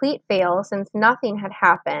a complete fail since nothing had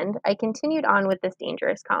happened, I continued on with this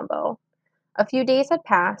dangerous combo. A few days had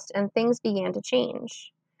passed, and things began to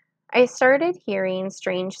change. I started hearing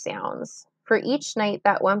strange sounds. For each night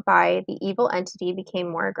that went by, the evil entity became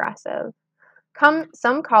more aggressive.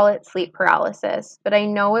 Some call it sleep paralysis, but I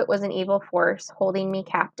know it was an evil force holding me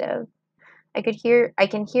captive. I can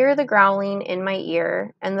hear the growling in my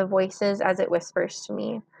ear and the voices as it whispers to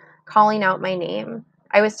me, calling out my name.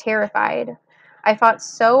 I was terrified. I fought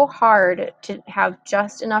so hard to have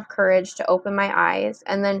just enough courage to open my eyes,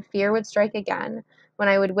 and then fear would strike again when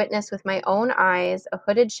I would witness with my own eyes a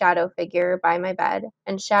hooded shadow figure by my bed,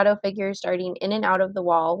 and shadow figures darting in and out of the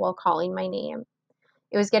wall while calling my name.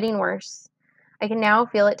 It was getting worse. I can now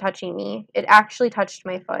feel it touching me. It actually touched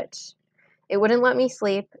my foot. It wouldn't let me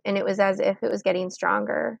sleep, and it was as if it was getting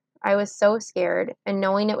stronger. I was so scared, and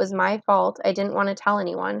knowing it was my fault, I didn't want to tell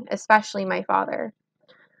anyone, especially my father.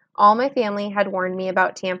 All my family had warned me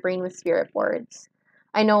about tampering with spirit boards.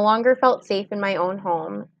 I no longer felt safe in my own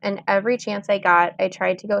home, and every chance I got, I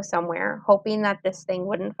tried to go somewhere, hoping that this thing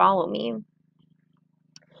wouldn't follow me.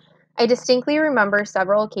 I distinctly remember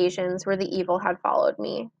several occasions where the evil had followed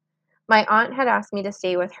me. My aunt had asked me to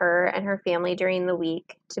stay with her and her family during the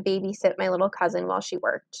week to babysit my little cousin while she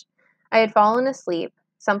worked. I had fallen asleep.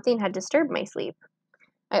 Something had disturbed my sleep.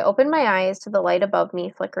 I opened my eyes to the light above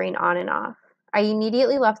me flickering on and off. I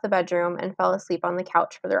immediately left the bedroom and fell asleep on the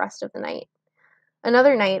couch for the rest of the night.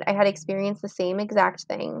 Another night, I had experienced the same exact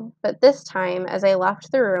thing, but this time, as I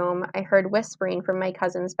left the room, I heard whispering from my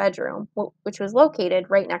cousin's bedroom, which was located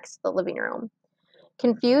right next to the living room.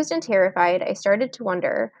 Confused and terrified, I started to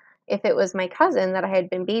wonder if it was my cousin that I had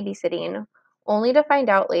been babysitting, only to find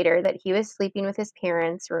out later that he was sleeping with his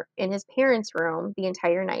parents in his parents' room the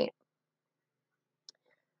entire night.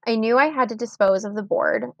 I knew I had to dispose of the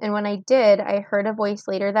board, and when I did, I heard a voice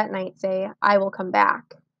later that night say, "I will come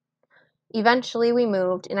back." Eventually, we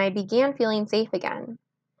moved, and I began feeling safe again.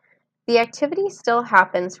 The activity still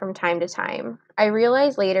happens from time to time. I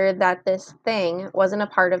realized later that this thing wasn't a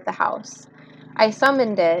part of the house. I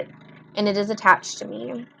summoned it, and it is attached to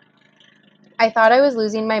me. I thought I was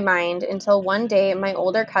losing my mind until one day my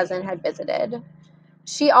older cousin had visited.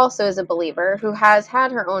 She also is a believer who has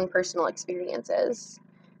had her own personal experiences.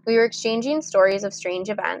 We were exchanging stories of strange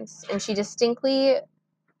events, and she distinctly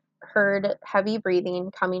heard heavy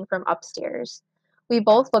breathing coming from upstairs. We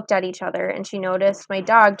both looked at each other, and she noticed my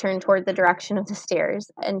dog turned toward the direction of the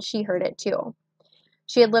stairs, and she heard it too.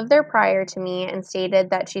 She had lived there prior to me and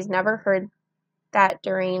stated that she's never heard that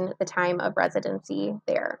during the time of residency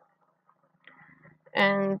there.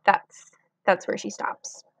 And that's where she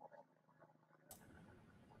stops.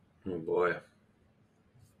 Oh boy.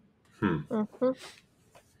 Mm-hmm.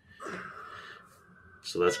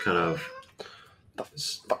 So that's kind of.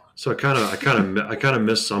 So I kind of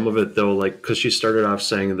missed some of it though, like because she started off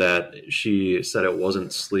saying that she said it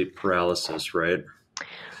wasn't sleep paralysis, right?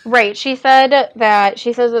 Right. She says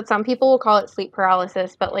that some people will call it sleep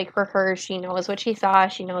paralysis, but like for her, she knows what she saw,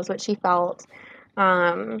 she knows what she felt.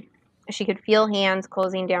 She could feel hands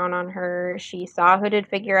closing down on her. She saw a hooded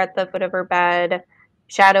figure at the foot of her bed,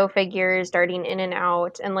 shadow figures darting in and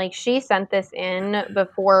out, and like she sent this in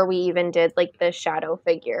before we even did like the shadow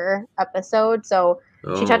figure episode. So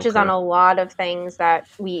she touches on a lot of things that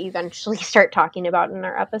we eventually start talking about in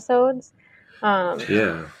our episodes.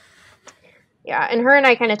 Yeah. Yeah, and her and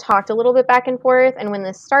I kind of talked a little bit back and forth, and when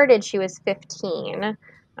this started, she was 15,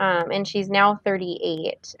 and she's now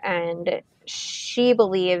 38, and she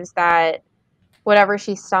believes that whatever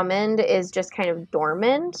she summoned is just kind of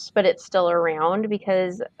dormant, but it's still around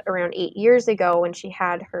because around 8 years ago when she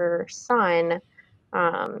had her son,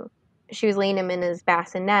 she was laying him in his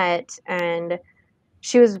bassinet, and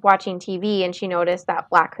she was watching TV, and she noticed that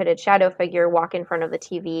black hooded shadow figure walk in front of the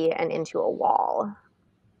TV and into a wall.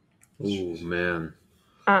 Oh man.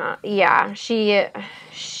 Yeah,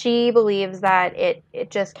 she believes that it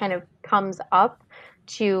just kind of comes up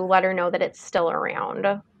to let her know that it's still around.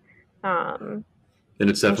 And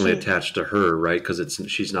it's definitely attached to her, right? Because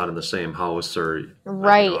she's not in the same house or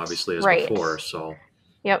right, obviously as right. before. So.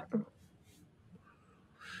 Yep.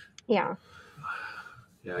 Yeah.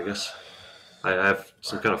 Yeah, I guess I have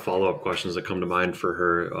some kind of follow-up questions that come to mind for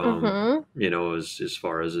her. As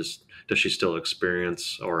far as does she still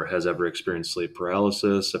experience or has ever experienced sleep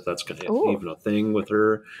paralysis? If that's going to even a thing with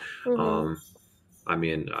her, I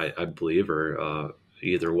mean, I believe her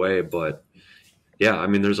either way, but yeah, I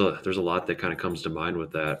mean, there's a lot that kind of comes to mind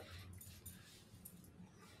with that.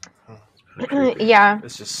 Yeah,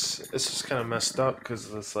 it's just kind of messed up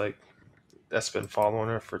because it's like that's been following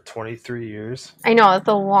her for 23 years. I know, it's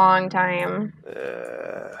a long time.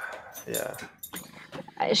 Yeah.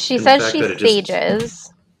 She says she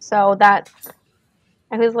stages, so that's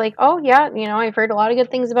I was like, oh yeah, I've heard a lot of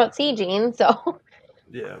good things about saging, so.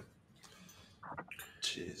 Yeah.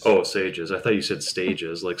 Jeez. Oh, sages. I thought you said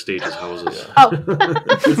stages, like stages houses. Oh.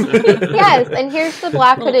 Yes, and here's the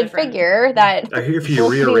black hooded figure that I hear if you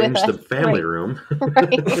rearrange the family room. Right.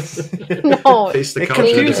 No. Face the couch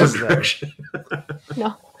in a different direction.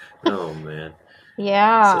 No. Oh, man.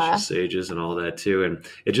 Yeah. Such as sages and all that, too. And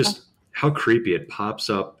it just, how creepy it pops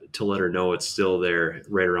up to let her know it's still there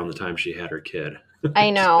right around the time she had her kid. I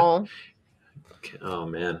know. Oh,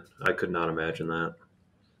 man. I could not imagine that.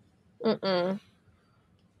 Mm-mm.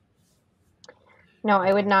 No,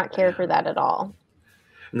 I would not care for that at all.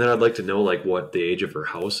 And then I'd like to know, like, what the age of her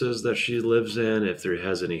house is that she lives in, if there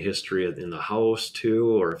has any history in the house,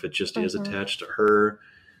 too, or if it just is attached to her.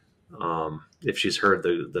 If she's heard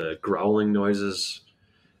the growling noises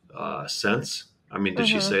since. I mean, did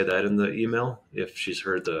she say that in the email? If she's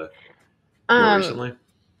heard more recently?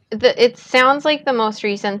 It sounds like the most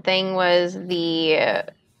recent thing was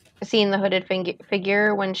seeing the hooded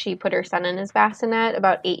figure when she put her son in his bassinet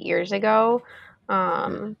about 8 years ago.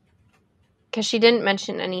 Because she didn't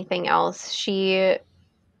mention anything else.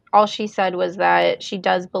 All she said was that she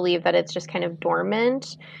does believe that it's just kind of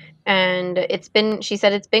dormant, and she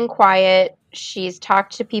said it's been quiet. She's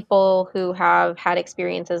talked to people who have had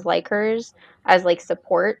experiences like hers as like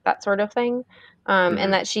support, that sort of thing,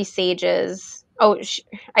 and that she sages.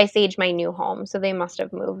 I sage my new home, so they must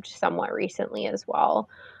have moved somewhat recently as well.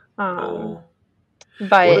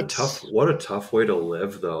 But what a tough way to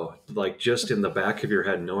live, though. Like, just in the back of your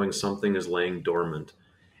head, knowing something is laying dormant,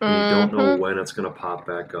 and you don't know when it's going to pop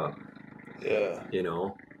back up. Yeah.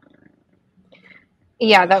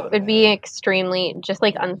 Yeah, that would be extremely, just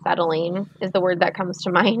like unsettling is the word that comes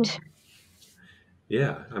to mind.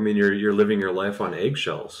 Yeah, I mean, you're living your life on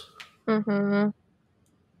eggshells. Jeez.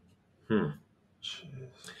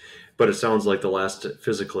 But it sounds like the last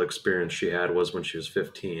physical experience she had was when she was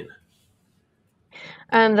 15.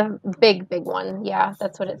 The big one. Yeah,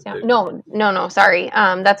 that's what it sounds. No, sorry.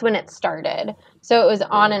 That's when it started. So it was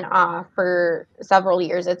on and off for several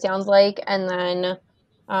years, it sounds like. And then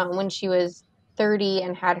when she was 30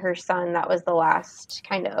 and had her son, that was the last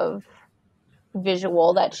kind of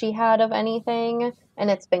visual that she had of anything. And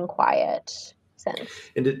it's been quiet since.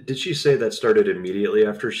 And did she say that started immediately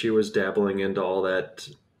after she was dabbling into all that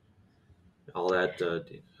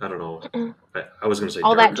I don't know. I was going to say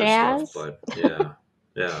all darker that jazz stuff, but yeah.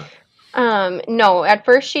 Yeah. No, at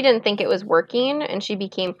first she didn't think it was working, and she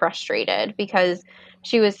became frustrated because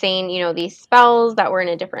she was saying, these spells that were in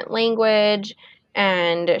a different language,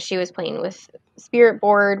 and she was playing with spirit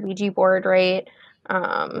board, Ouija board, right?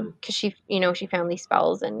 Because she found these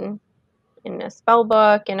spells in a spell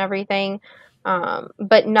book and everything.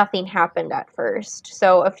 But nothing happened at first.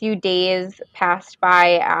 So a few days passed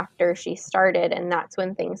by after she started, and that's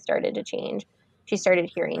when things started to change. She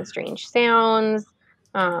started hearing strange sounds.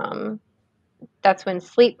 That's when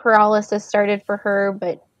sleep paralysis started for her,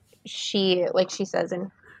 but she says,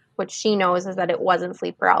 and what she knows is that it wasn't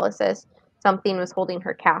sleep paralysis. Something was holding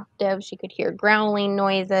her captive. She could hear growling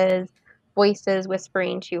noises, voices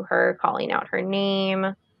whispering to her, calling out her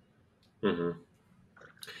name. And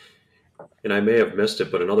I may have missed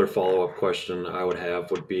it, but another follow-up question I would have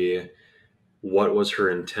would be, what was her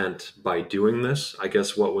intent by doing this? I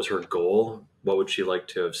guess, what was her goal? What would she like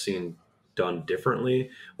to have seen done differently?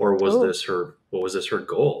 Or what was this her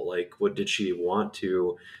goal? Like, what did she want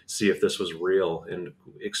to see if this was real and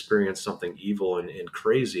experience something evil and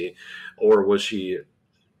crazy? Or was she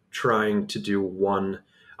trying to do one,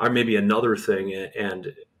 or maybe another thing,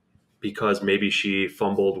 and because maybe she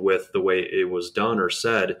fumbled with the way it was done or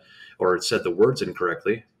said the words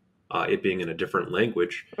incorrectly, it being in a different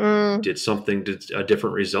language, did a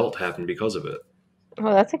different result happen because of it?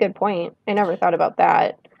 Oh, that's a good point. I never thought about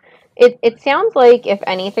that. It sounds like, if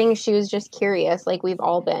anything, she was just curious, like we've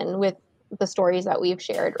all been with the stories that we've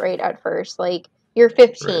shared, right? At first, like, you're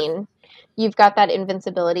 15. Right. You've got that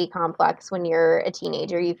invincibility complex when you're a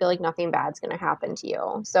teenager. You feel like nothing bad's going to happen to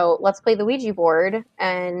you. So let's play the Ouija board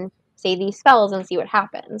and say these spells and see what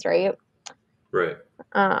happens, right? Right.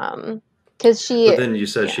 But then you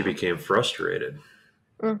said she became frustrated.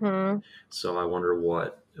 So I wonder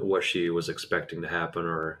what she was expecting to happen,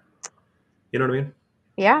 or, you know what I mean?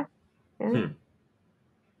 Yeah.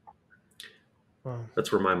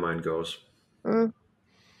 That's where my mind goes.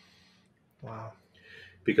 Wow.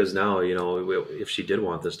 Because now, if she did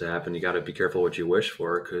want this to happen, you got to be careful what you wish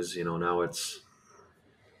for, because, now it's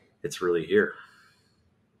really here.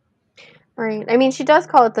 Right. I mean, she does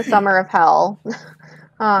call it the summer of hell.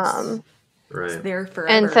 Right. It's there forever.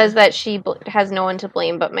 And says that she has no one to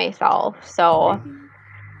blame but myself. So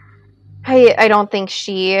I don't think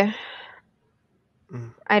she.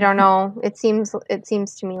 I don't know. It seems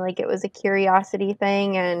to me like it was a curiosity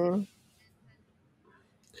thing, and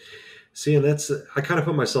see, and that's I kind of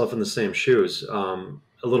put myself in the same shoes.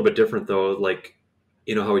 A little bit different though, like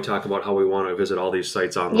how we talk about how we want to visit all these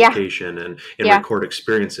sites on yeah, location and yeah, record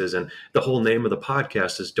experiences, and the whole name of the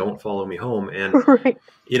podcast is "Don't Follow Me Home." And right,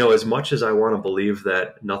 as much as I want to believe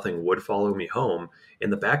that nothing would follow me home, in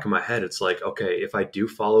the back of my head, it's like, okay, if I do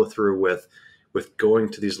follow through with going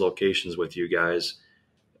to these locations with you guys,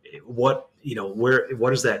 what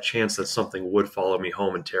what is that chance that something would follow me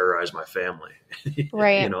home and terrorize my family?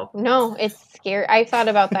 right. No, it's scary. I thought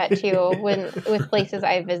about that too with places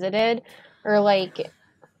I visited, or like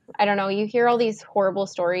I don't know. You hear all these horrible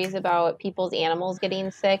stories about people's animals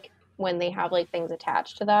getting sick when they have like things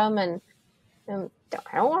attached to them, and I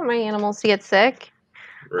don't want my animals to get sick.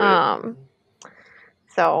 Right.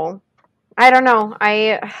 So I don't know.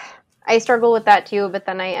 I struggle with that too, but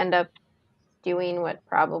then I end up doing what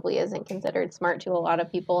probably isn't considered smart to a lot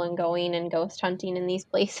of people and going and ghost hunting in these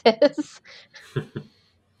places.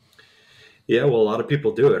 Yeah, well, a lot of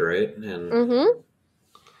people do it, right? And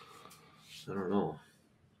I don't know.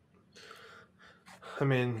 I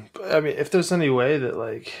mean, if there's any way that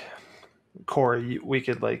like Corey, we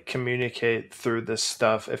could like communicate through this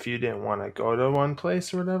stuff. If you didn't want to go to one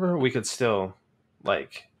place or whatever, we could still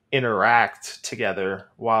like interact together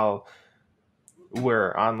while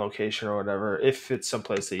we're on location or whatever. If it's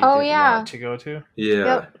someplace that you didn't want to go to. Yeah.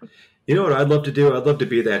 Yep. You know what I'd love to do? I'd love to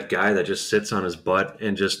be that guy that just sits on his butt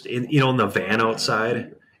and just in the van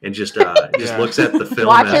outside and just looks at the film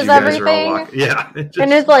watches as you guys everything. are all walking. Yeah.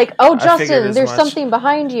 And is like, oh, Justin, there's something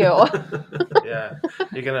behind you. Yeah.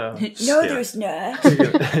 You're gonna No, there's not.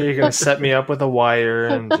 You're gonna set me up with a wire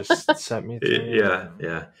and just set me through.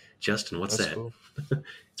 Yeah. Justin, what's that? Cool.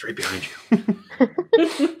 It's right behind you.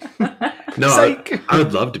 No, I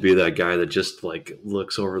would love to be that guy that just like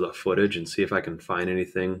looks over the footage and see if I can find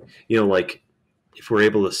anything. Like if we're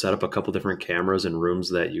able to set up a couple different cameras in rooms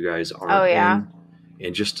that you guys aren't in,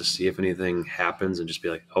 and just to see if anything happens, and just be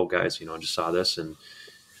like, oh guys, I just saw this, and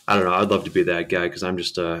I don't know. I'd love to be that guy because I'm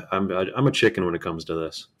just I'm a chicken when it comes to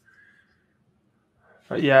this.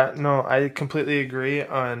 Yeah, no, I completely agree.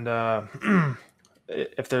 And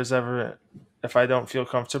if I don't feel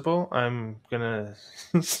comfortable, I'm gonna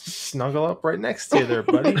snuggle up right next to you there,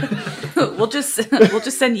 buddy. We'll just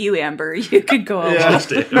send you, Amber. You could go along. Just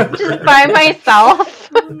by myself.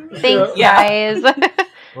 Thanks, guys.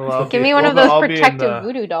 Give me one of those protective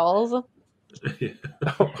voodoo dolls.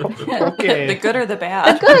 Okay. The good or the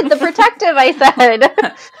bad? The good, the protective, I said.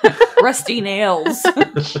 Rusty nails.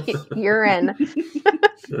 Urine.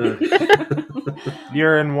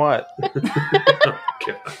 Urine what?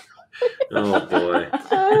 Oh boy.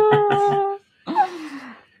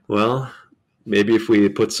 Well, maybe if we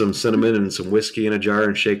put some cinnamon and some whiskey in a jar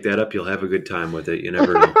and shake that up, you'll have a good time with it. You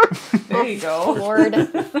never know. There you go. Lord.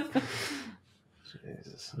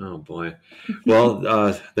 Jesus. Oh boy.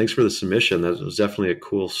 Well, thanks for the submission. That was definitely a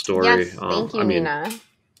cool story. Yes, thank you, Nina.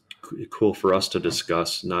 Cool for us to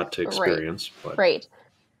discuss, not to experience. But. Right.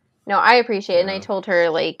 No, I appreciate it. And I told her,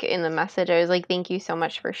 like, in the message, I was like, thank you so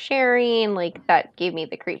much for sharing. Like, that gave me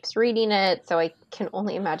the creeps reading it. So I can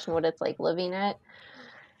only imagine what it's like living it.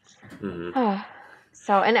 Mm-hmm.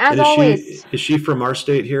 So, and as always. Is she from our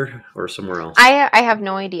state here or somewhere else? I have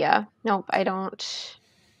no idea. Nope, I don't.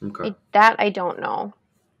 Okay. I don't know.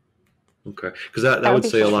 Okay. Because that would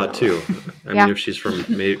say a lot, too. I mean, if she's from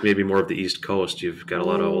maybe more of the East Coast, you've got a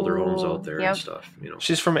lot of older homes out there and stuff.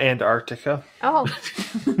 She's from Antarctica. Oh.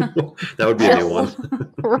 That would be a new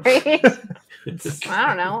one. Right? I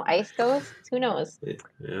don't know. Ice Coast? Who knows?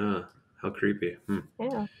 Yeah. How creepy.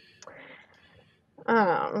 Yeah.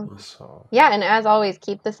 Yeah, and as always,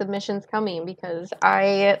 keep the submissions coming because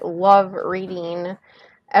I love reading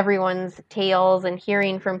everyone's tales, and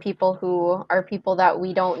hearing from people who are people that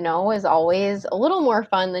we don't know is always a little more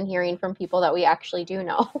fun than hearing from people that we actually do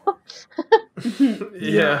know.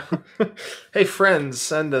 Yeah. Hey, friends,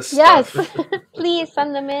 send us stuff. Yes. Please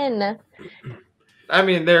send them in. I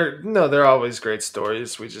mean, they're always great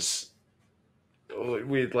stories.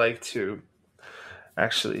 We'd like to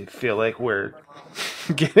actually feel like we're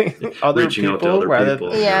getting other reaching people out to other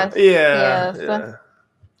people. Yes. Yeah.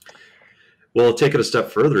 Well, take it a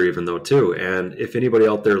step further even though, too. And if anybody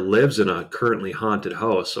out there lives in a currently haunted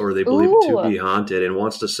house or they believe it to be haunted and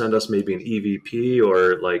wants to send us maybe an EVP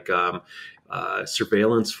or like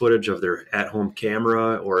surveillance footage of their at-home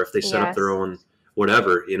camera, or if they set up their own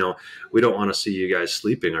whatever, we don't want to see you guys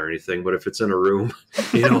sleeping or anything, but if it's in a room,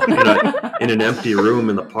 in an empty room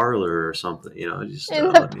in the parlor or something, just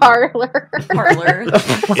in the parlor.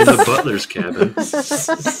 In the butler's cabin.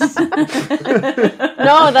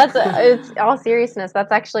 No, it's all seriousness.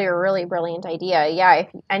 That's actually a really brilliant idea. Yeah, if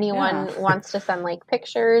anyone wants to send like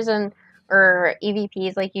pictures or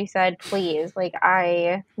EVPs, like you said, please. Like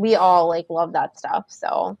we all like love that stuff.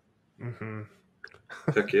 So. Mm-hmm.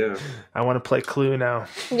 Heck yeah. I want to play Clue now.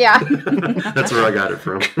 Yeah. That's where I got it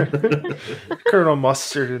from. Colonel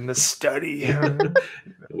Mustard in the study.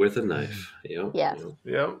 With a knife. Yep. Yes.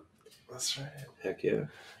 Yep. That's right. Heck yeah.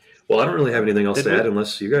 Well, I don't really have anything else to add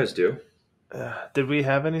unless you guys do. Did we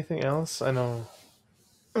have anything else? I know.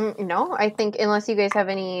 No, I think unless you guys have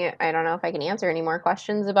any, I don't know if I can answer any more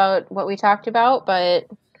questions about what we talked about, but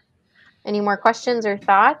any more questions or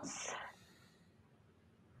thoughts?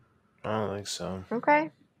 I don't think so. Okay.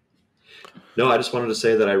 No, I just wanted to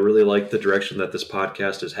say that I really like the direction that this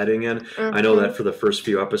podcast is heading in. Mm-hmm. I know that for the first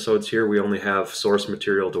few episodes here, we only have source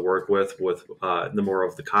material to work with the more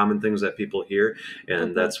of the common things that people hear,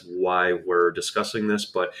 and that's why we're discussing this.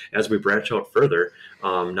 But as we branch out further,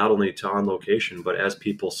 not only to On Location, but as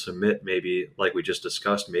people submit, maybe like we just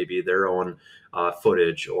discussed, maybe their own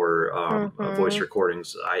footage or voice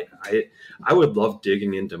recordings, I would love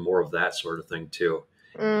digging into more of that sort of thing too.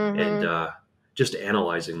 And just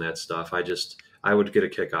analyzing that stuff. I would get a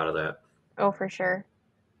kick out of that. Oh, for sure.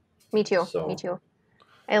 Me too. Me too.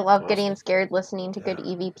 I love getting scared listening to good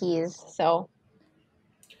EVPs. So.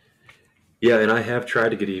 Yeah, and I have tried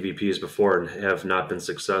to get EVPs before and have not been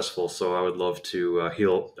successful. So I would love to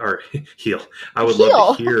heal. I would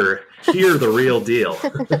love to hear the real deal.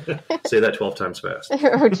 Say that 12 times fast.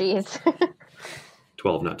 Oh, geez.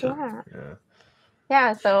 12, not 10.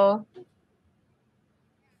 Yeah. So.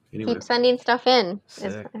 Anyway. Keep sending stuff in,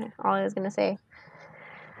 is all I was going to say.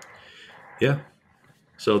 Yeah.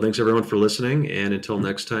 So thanks, everyone, for listening. And until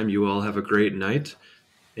next time, you all have a great night.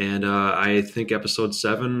 And I think episode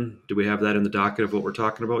 7, do we have that in the docket of what we're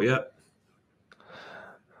talking about yet?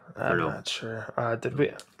 I'm not sure. Did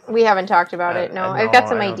we? We haven't talked about it. No, I've got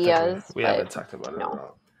some ideas. We haven't talked about it.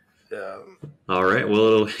 No. Yeah. All right.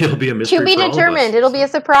 Well, it'll be a mystery. To be determined. It'll be a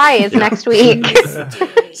surprise next week.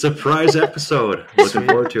 Surprise episode. Looking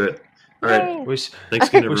forward to it. All right. Thanks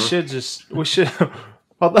again, everyone. We should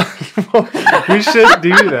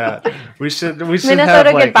do that. We should Minnesota have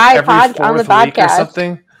like Goodbye every pod on the fourth week or podcast.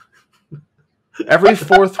 something. Every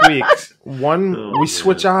fourth week, we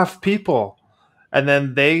switch off people, and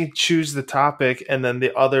then they choose the topic, and then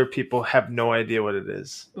the other people have no idea what it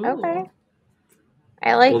is. Ooh. Okay.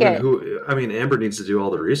 I like it. Amber needs to do all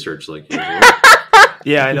the research, like usual.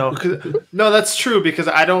 Yeah, I know. No, that's true because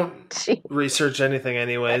I don't research anything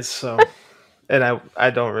anyways. So, and I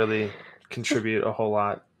don't really contribute a whole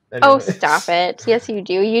lot. Anyways. Oh, stop it! Yes, you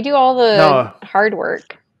do. You do all the hard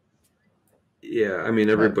work. Yeah,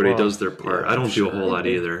 everybody does their part. I don't do a whole lot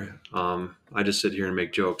either. I just sit here and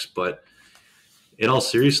make jokes. But in all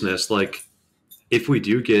seriousness, like if we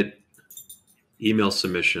do get email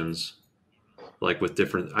submissions. Like with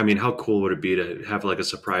different, how cool would it be to have like a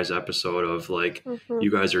surprise episode of like, you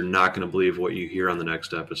guys are not going to believe what you hear on the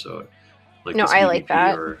next episode. Like no, I like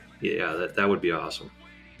that. That would be awesome.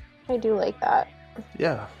 I do like that.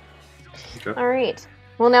 Yeah. Okay. All right.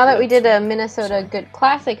 Well, now that we did a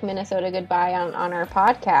classic Minnesota Goodbye on our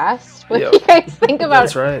podcast, what do you guys think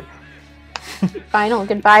about That's right. Final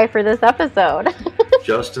goodbye for this episode?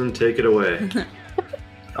 Justin, take it away.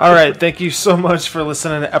 All right, thank you so much for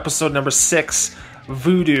listening to episode number 6,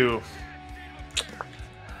 Voodoo.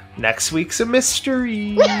 Next week's a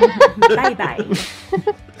mystery. Bye-bye.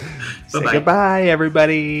 Say goodbye,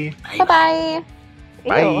 everybody. Bye-bye.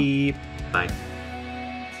 Bye. Bye.